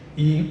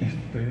y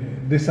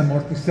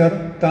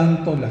desamortizar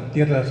tanto las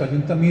tierras de los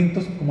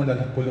ayuntamientos como las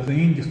de los pueblos de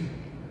indios.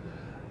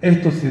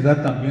 Esto se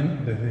da también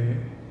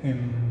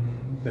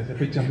desde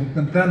fechas muy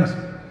tempranas.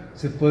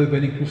 Se puede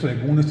ver incluso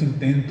algunos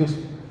intentos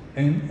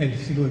en el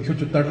siglo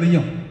XVIII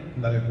tardío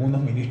de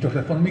algunos ministros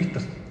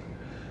reformistas.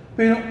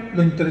 Pero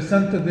lo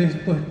interesante de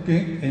esto es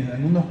que en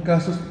algunos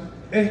casos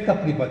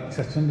esta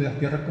privatización de las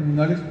tierras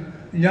comunales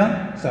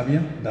ya se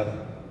había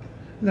dado.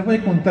 Les voy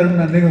a contar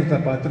una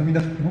anécdota para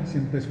terminar, ¿no?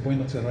 Siempre es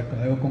bueno cerrar con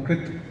algo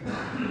concreto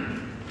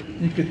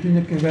y que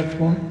tiene que ver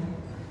con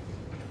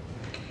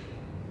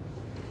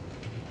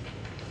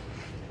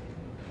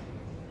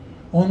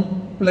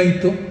un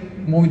pleito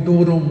muy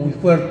duro, muy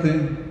fuerte,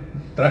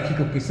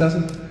 trágico quizás,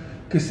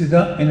 que se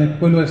da en el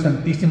pueblo de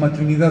Santísima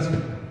Trinidad,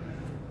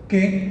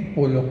 que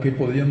por lo que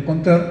podría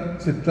encontrar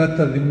se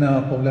trata de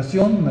una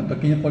población, una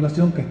pequeña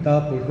población que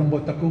estaba por el rumbo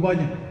a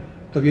Tacubaya,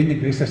 todavía en la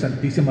iglesia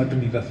Santísima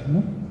Trinidad,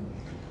 ¿no?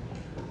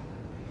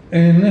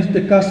 En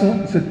este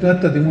caso se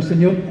trata de un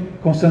señor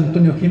José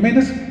Antonio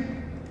Jiménez,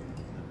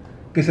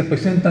 que se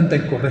presenta ante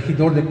el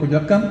corregidor de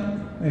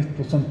Coyoacán.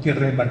 Estos son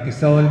tierras del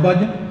Marquesado del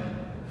Valle.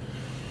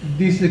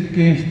 Dice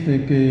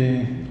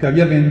que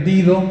había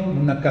vendido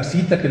una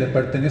casita que le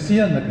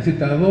pertenecía, una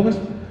casita de adobes,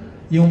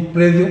 y un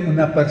predio,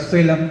 una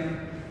parcela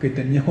que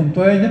tenía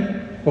junto a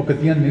ella, porque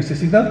tenía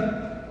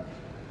necesidad,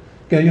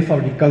 que había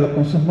fabricado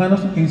con sus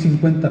manos en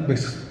 50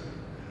 pesos.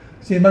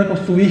 Sin embargo,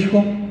 su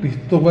hijo,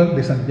 Cristóbal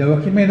de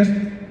Santiago Jiménez,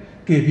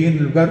 que vivía en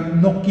el lugar,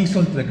 no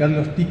quiso entregar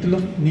los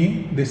títulos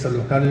ni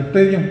desalojar el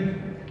predio.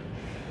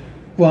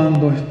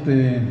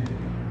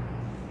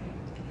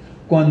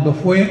 Cuando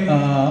fue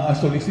a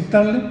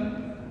solicitarle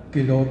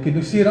que lo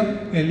hiciera,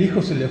 el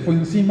hijo se le fue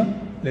encima,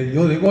 le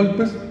dio de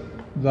golpes,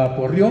 lo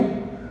aporreó,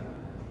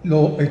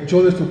 lo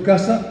echó de su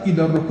casa y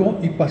lo arrojó,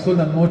 y pasó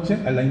la noche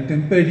a la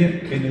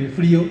intemperie, en el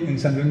frío,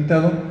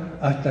 ensangrentado,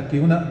 hasta que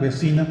una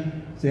vecina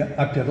se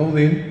apiadó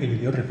de él y le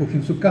dio refugio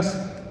en su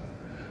casa.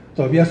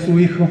 Todavía su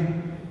hijo,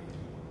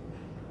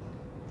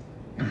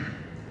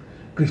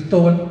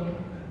 Cristóbal,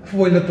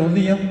 fue el otro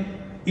día,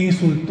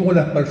 insultó a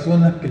las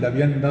personas que le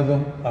habían dado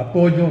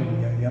apoyo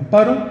y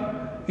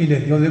amparo y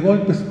les dio de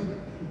golpes.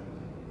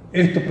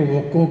 Esto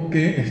provocó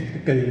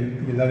que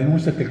la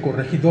denuncia, que el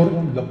corregidor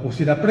lo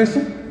pusiera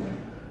preso,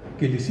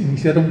 que les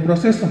iniciara un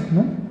proceso,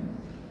 ¿no?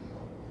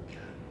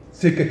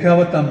 Se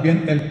quejaba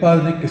también el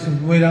padre que su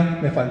nuera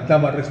le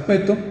faltaba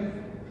respeto,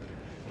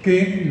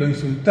 que lo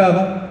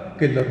insultaba,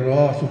 que le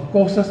robaba sus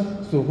cosas,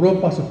 su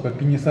ropa, sus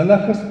pequeñas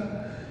alhajas,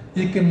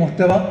 y que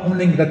mostraba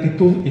una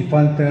ingratitud y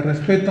falta de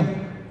respeto.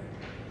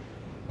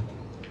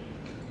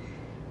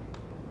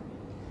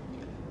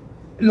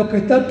 Lo que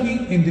está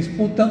aquí en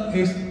disputa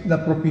es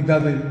la propiedad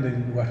del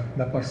lugar,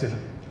 la parcela.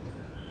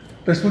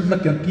 Resulta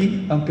que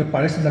aquí, aunque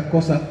parece la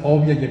cosa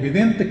obvia y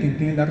evidente, quien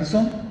tiene la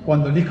razón,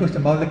 cuando el hijo es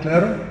llamado a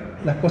declarar,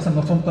 las cosas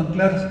no son tan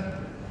claras.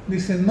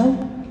 Dice: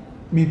 no,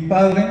 mi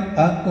padre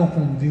ha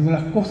confundido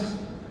las cosas.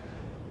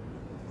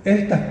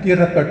 Estas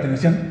tierras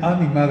pertenecían a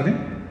mi madre,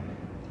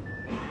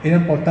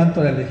 eran por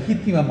tanto la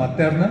legítima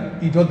materna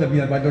y yo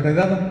debía haberlo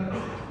heredado.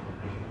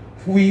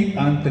 Fui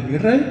ante el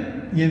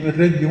virrey y el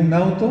virrey dio un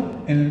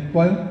auto en el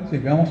cual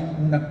llegamos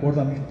a un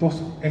acuerdo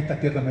amistoso. Esta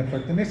tierra me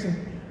pertenece.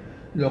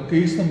 Lo que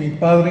hizo mi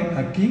padre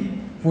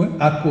aquí fue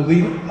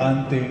acudir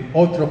ante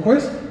otro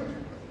juez,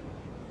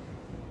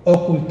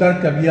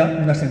 ocultar que había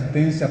una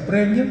sentencia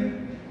previa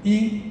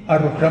y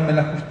arrojarme a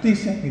la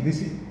justicia. Y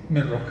dice: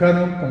 me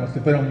arrojaron como si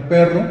fuera un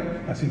perro,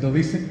 así lo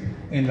dice,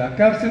 en la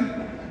cárcel.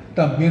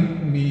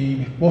 También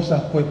mi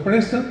esposa fue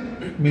presa,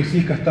 mis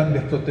hijas están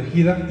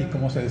desprotegidas y,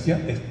 como se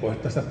decía,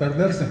 expuestas a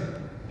perderse.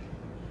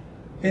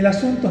 El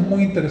asunto es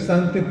muy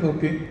interesante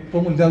porque,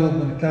 por un lado,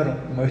 bueno, claro,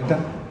 muestra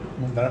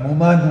un drama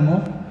humano,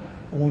 ¿no?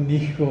 Un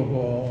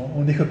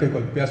hijo que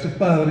golpea a su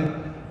padre,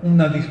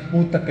 una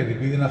disputa que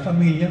divide una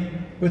familia,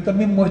 pero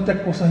también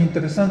muestra cosas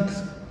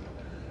interesantes.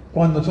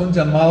 Cuando son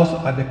llamados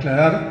a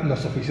declarar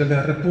los oficiales de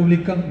la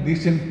República,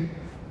 dicen: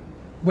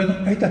 bueno,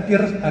 estas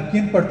tierras, ¿a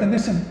quién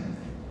pertenecen?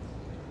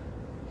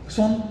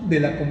 ¿Son de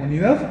la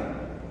comunidad?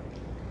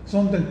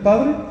 ¿Son del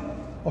padre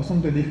o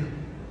son del hijo?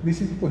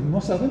 Dicen: pues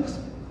no sabemos.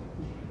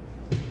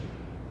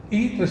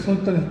 Y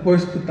resulta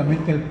después que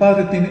también que el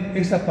padre tiene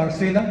esa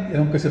parcela, y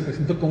aunque se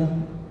presentó como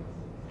un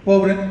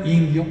pobre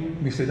indio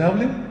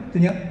miserable,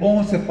 tenía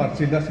 11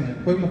 parcelas en el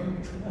pueblo.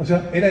 O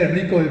sea, era el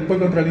rico del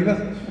pueblo en realidad.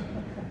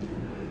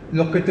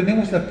 Lo que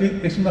tenemos aquí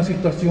es una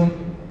situación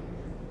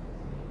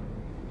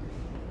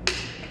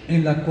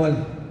en la cual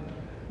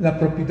la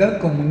propiedad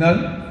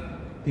comunal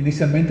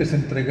inicialmente se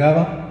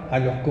entregaba a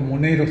los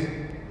comuneros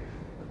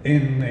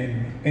en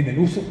el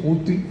uso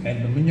útil, en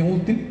el dominio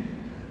útil,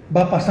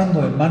 va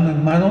pasando de mano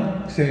en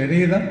mano, se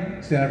hereda,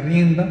 se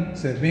arrienda,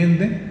 se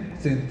vende,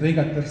 se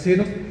entrega a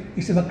terceros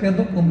y se va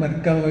creando un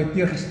mercado de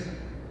tierras.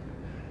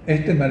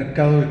 Este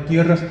mercado de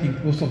tierras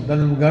incluso da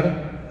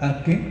lugar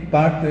a que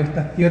parte de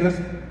estas tierras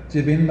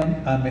se vendan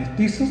a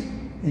mestizos,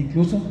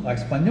 incluso a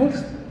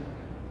españoles.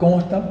 ¿Cómo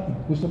está?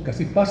 Incluso que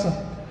así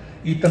pasa.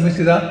 Y también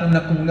se da una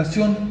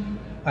acumulación.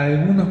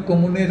 algunos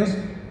comuneros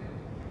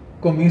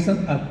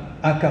comienzan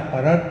a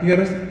acaparar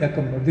tierras y a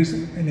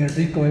convertirse en el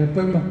rico del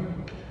pueblo.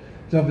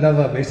 Yo he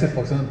hablado a veces,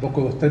 forzando un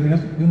poco los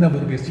términos, de una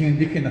burguesía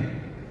indígena,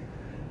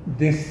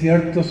 de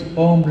ciertos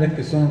hombres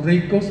que son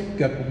ricos,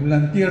 que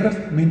acumulan tierras,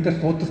 mientras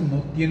otros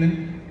no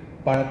tienen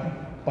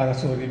para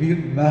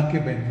sobrevivir más que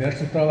vender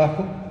su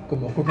trabajo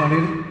como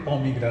jornalero o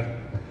migrar.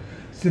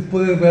 Se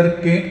puede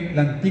ver que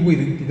la antigua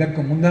identidad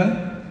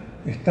comunal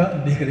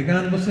está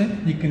disgregándose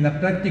y que en la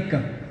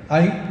práctica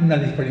hay una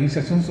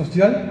diferenciación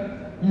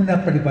social,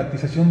 una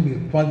privatización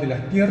virtual de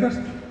las tierras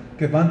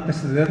que va a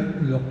anteceder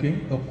lo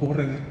que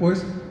ocurre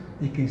después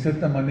y que en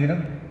cierta manera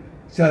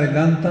se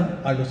adelanta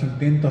a los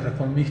intentos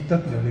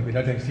reformistas de los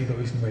liberales del siglo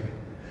XIX,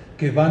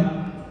 que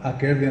van a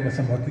querer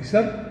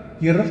desamortizar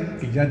tierras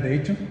que ya de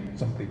hecho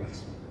son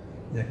privadas.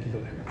 Y aquí lo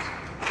dejamos.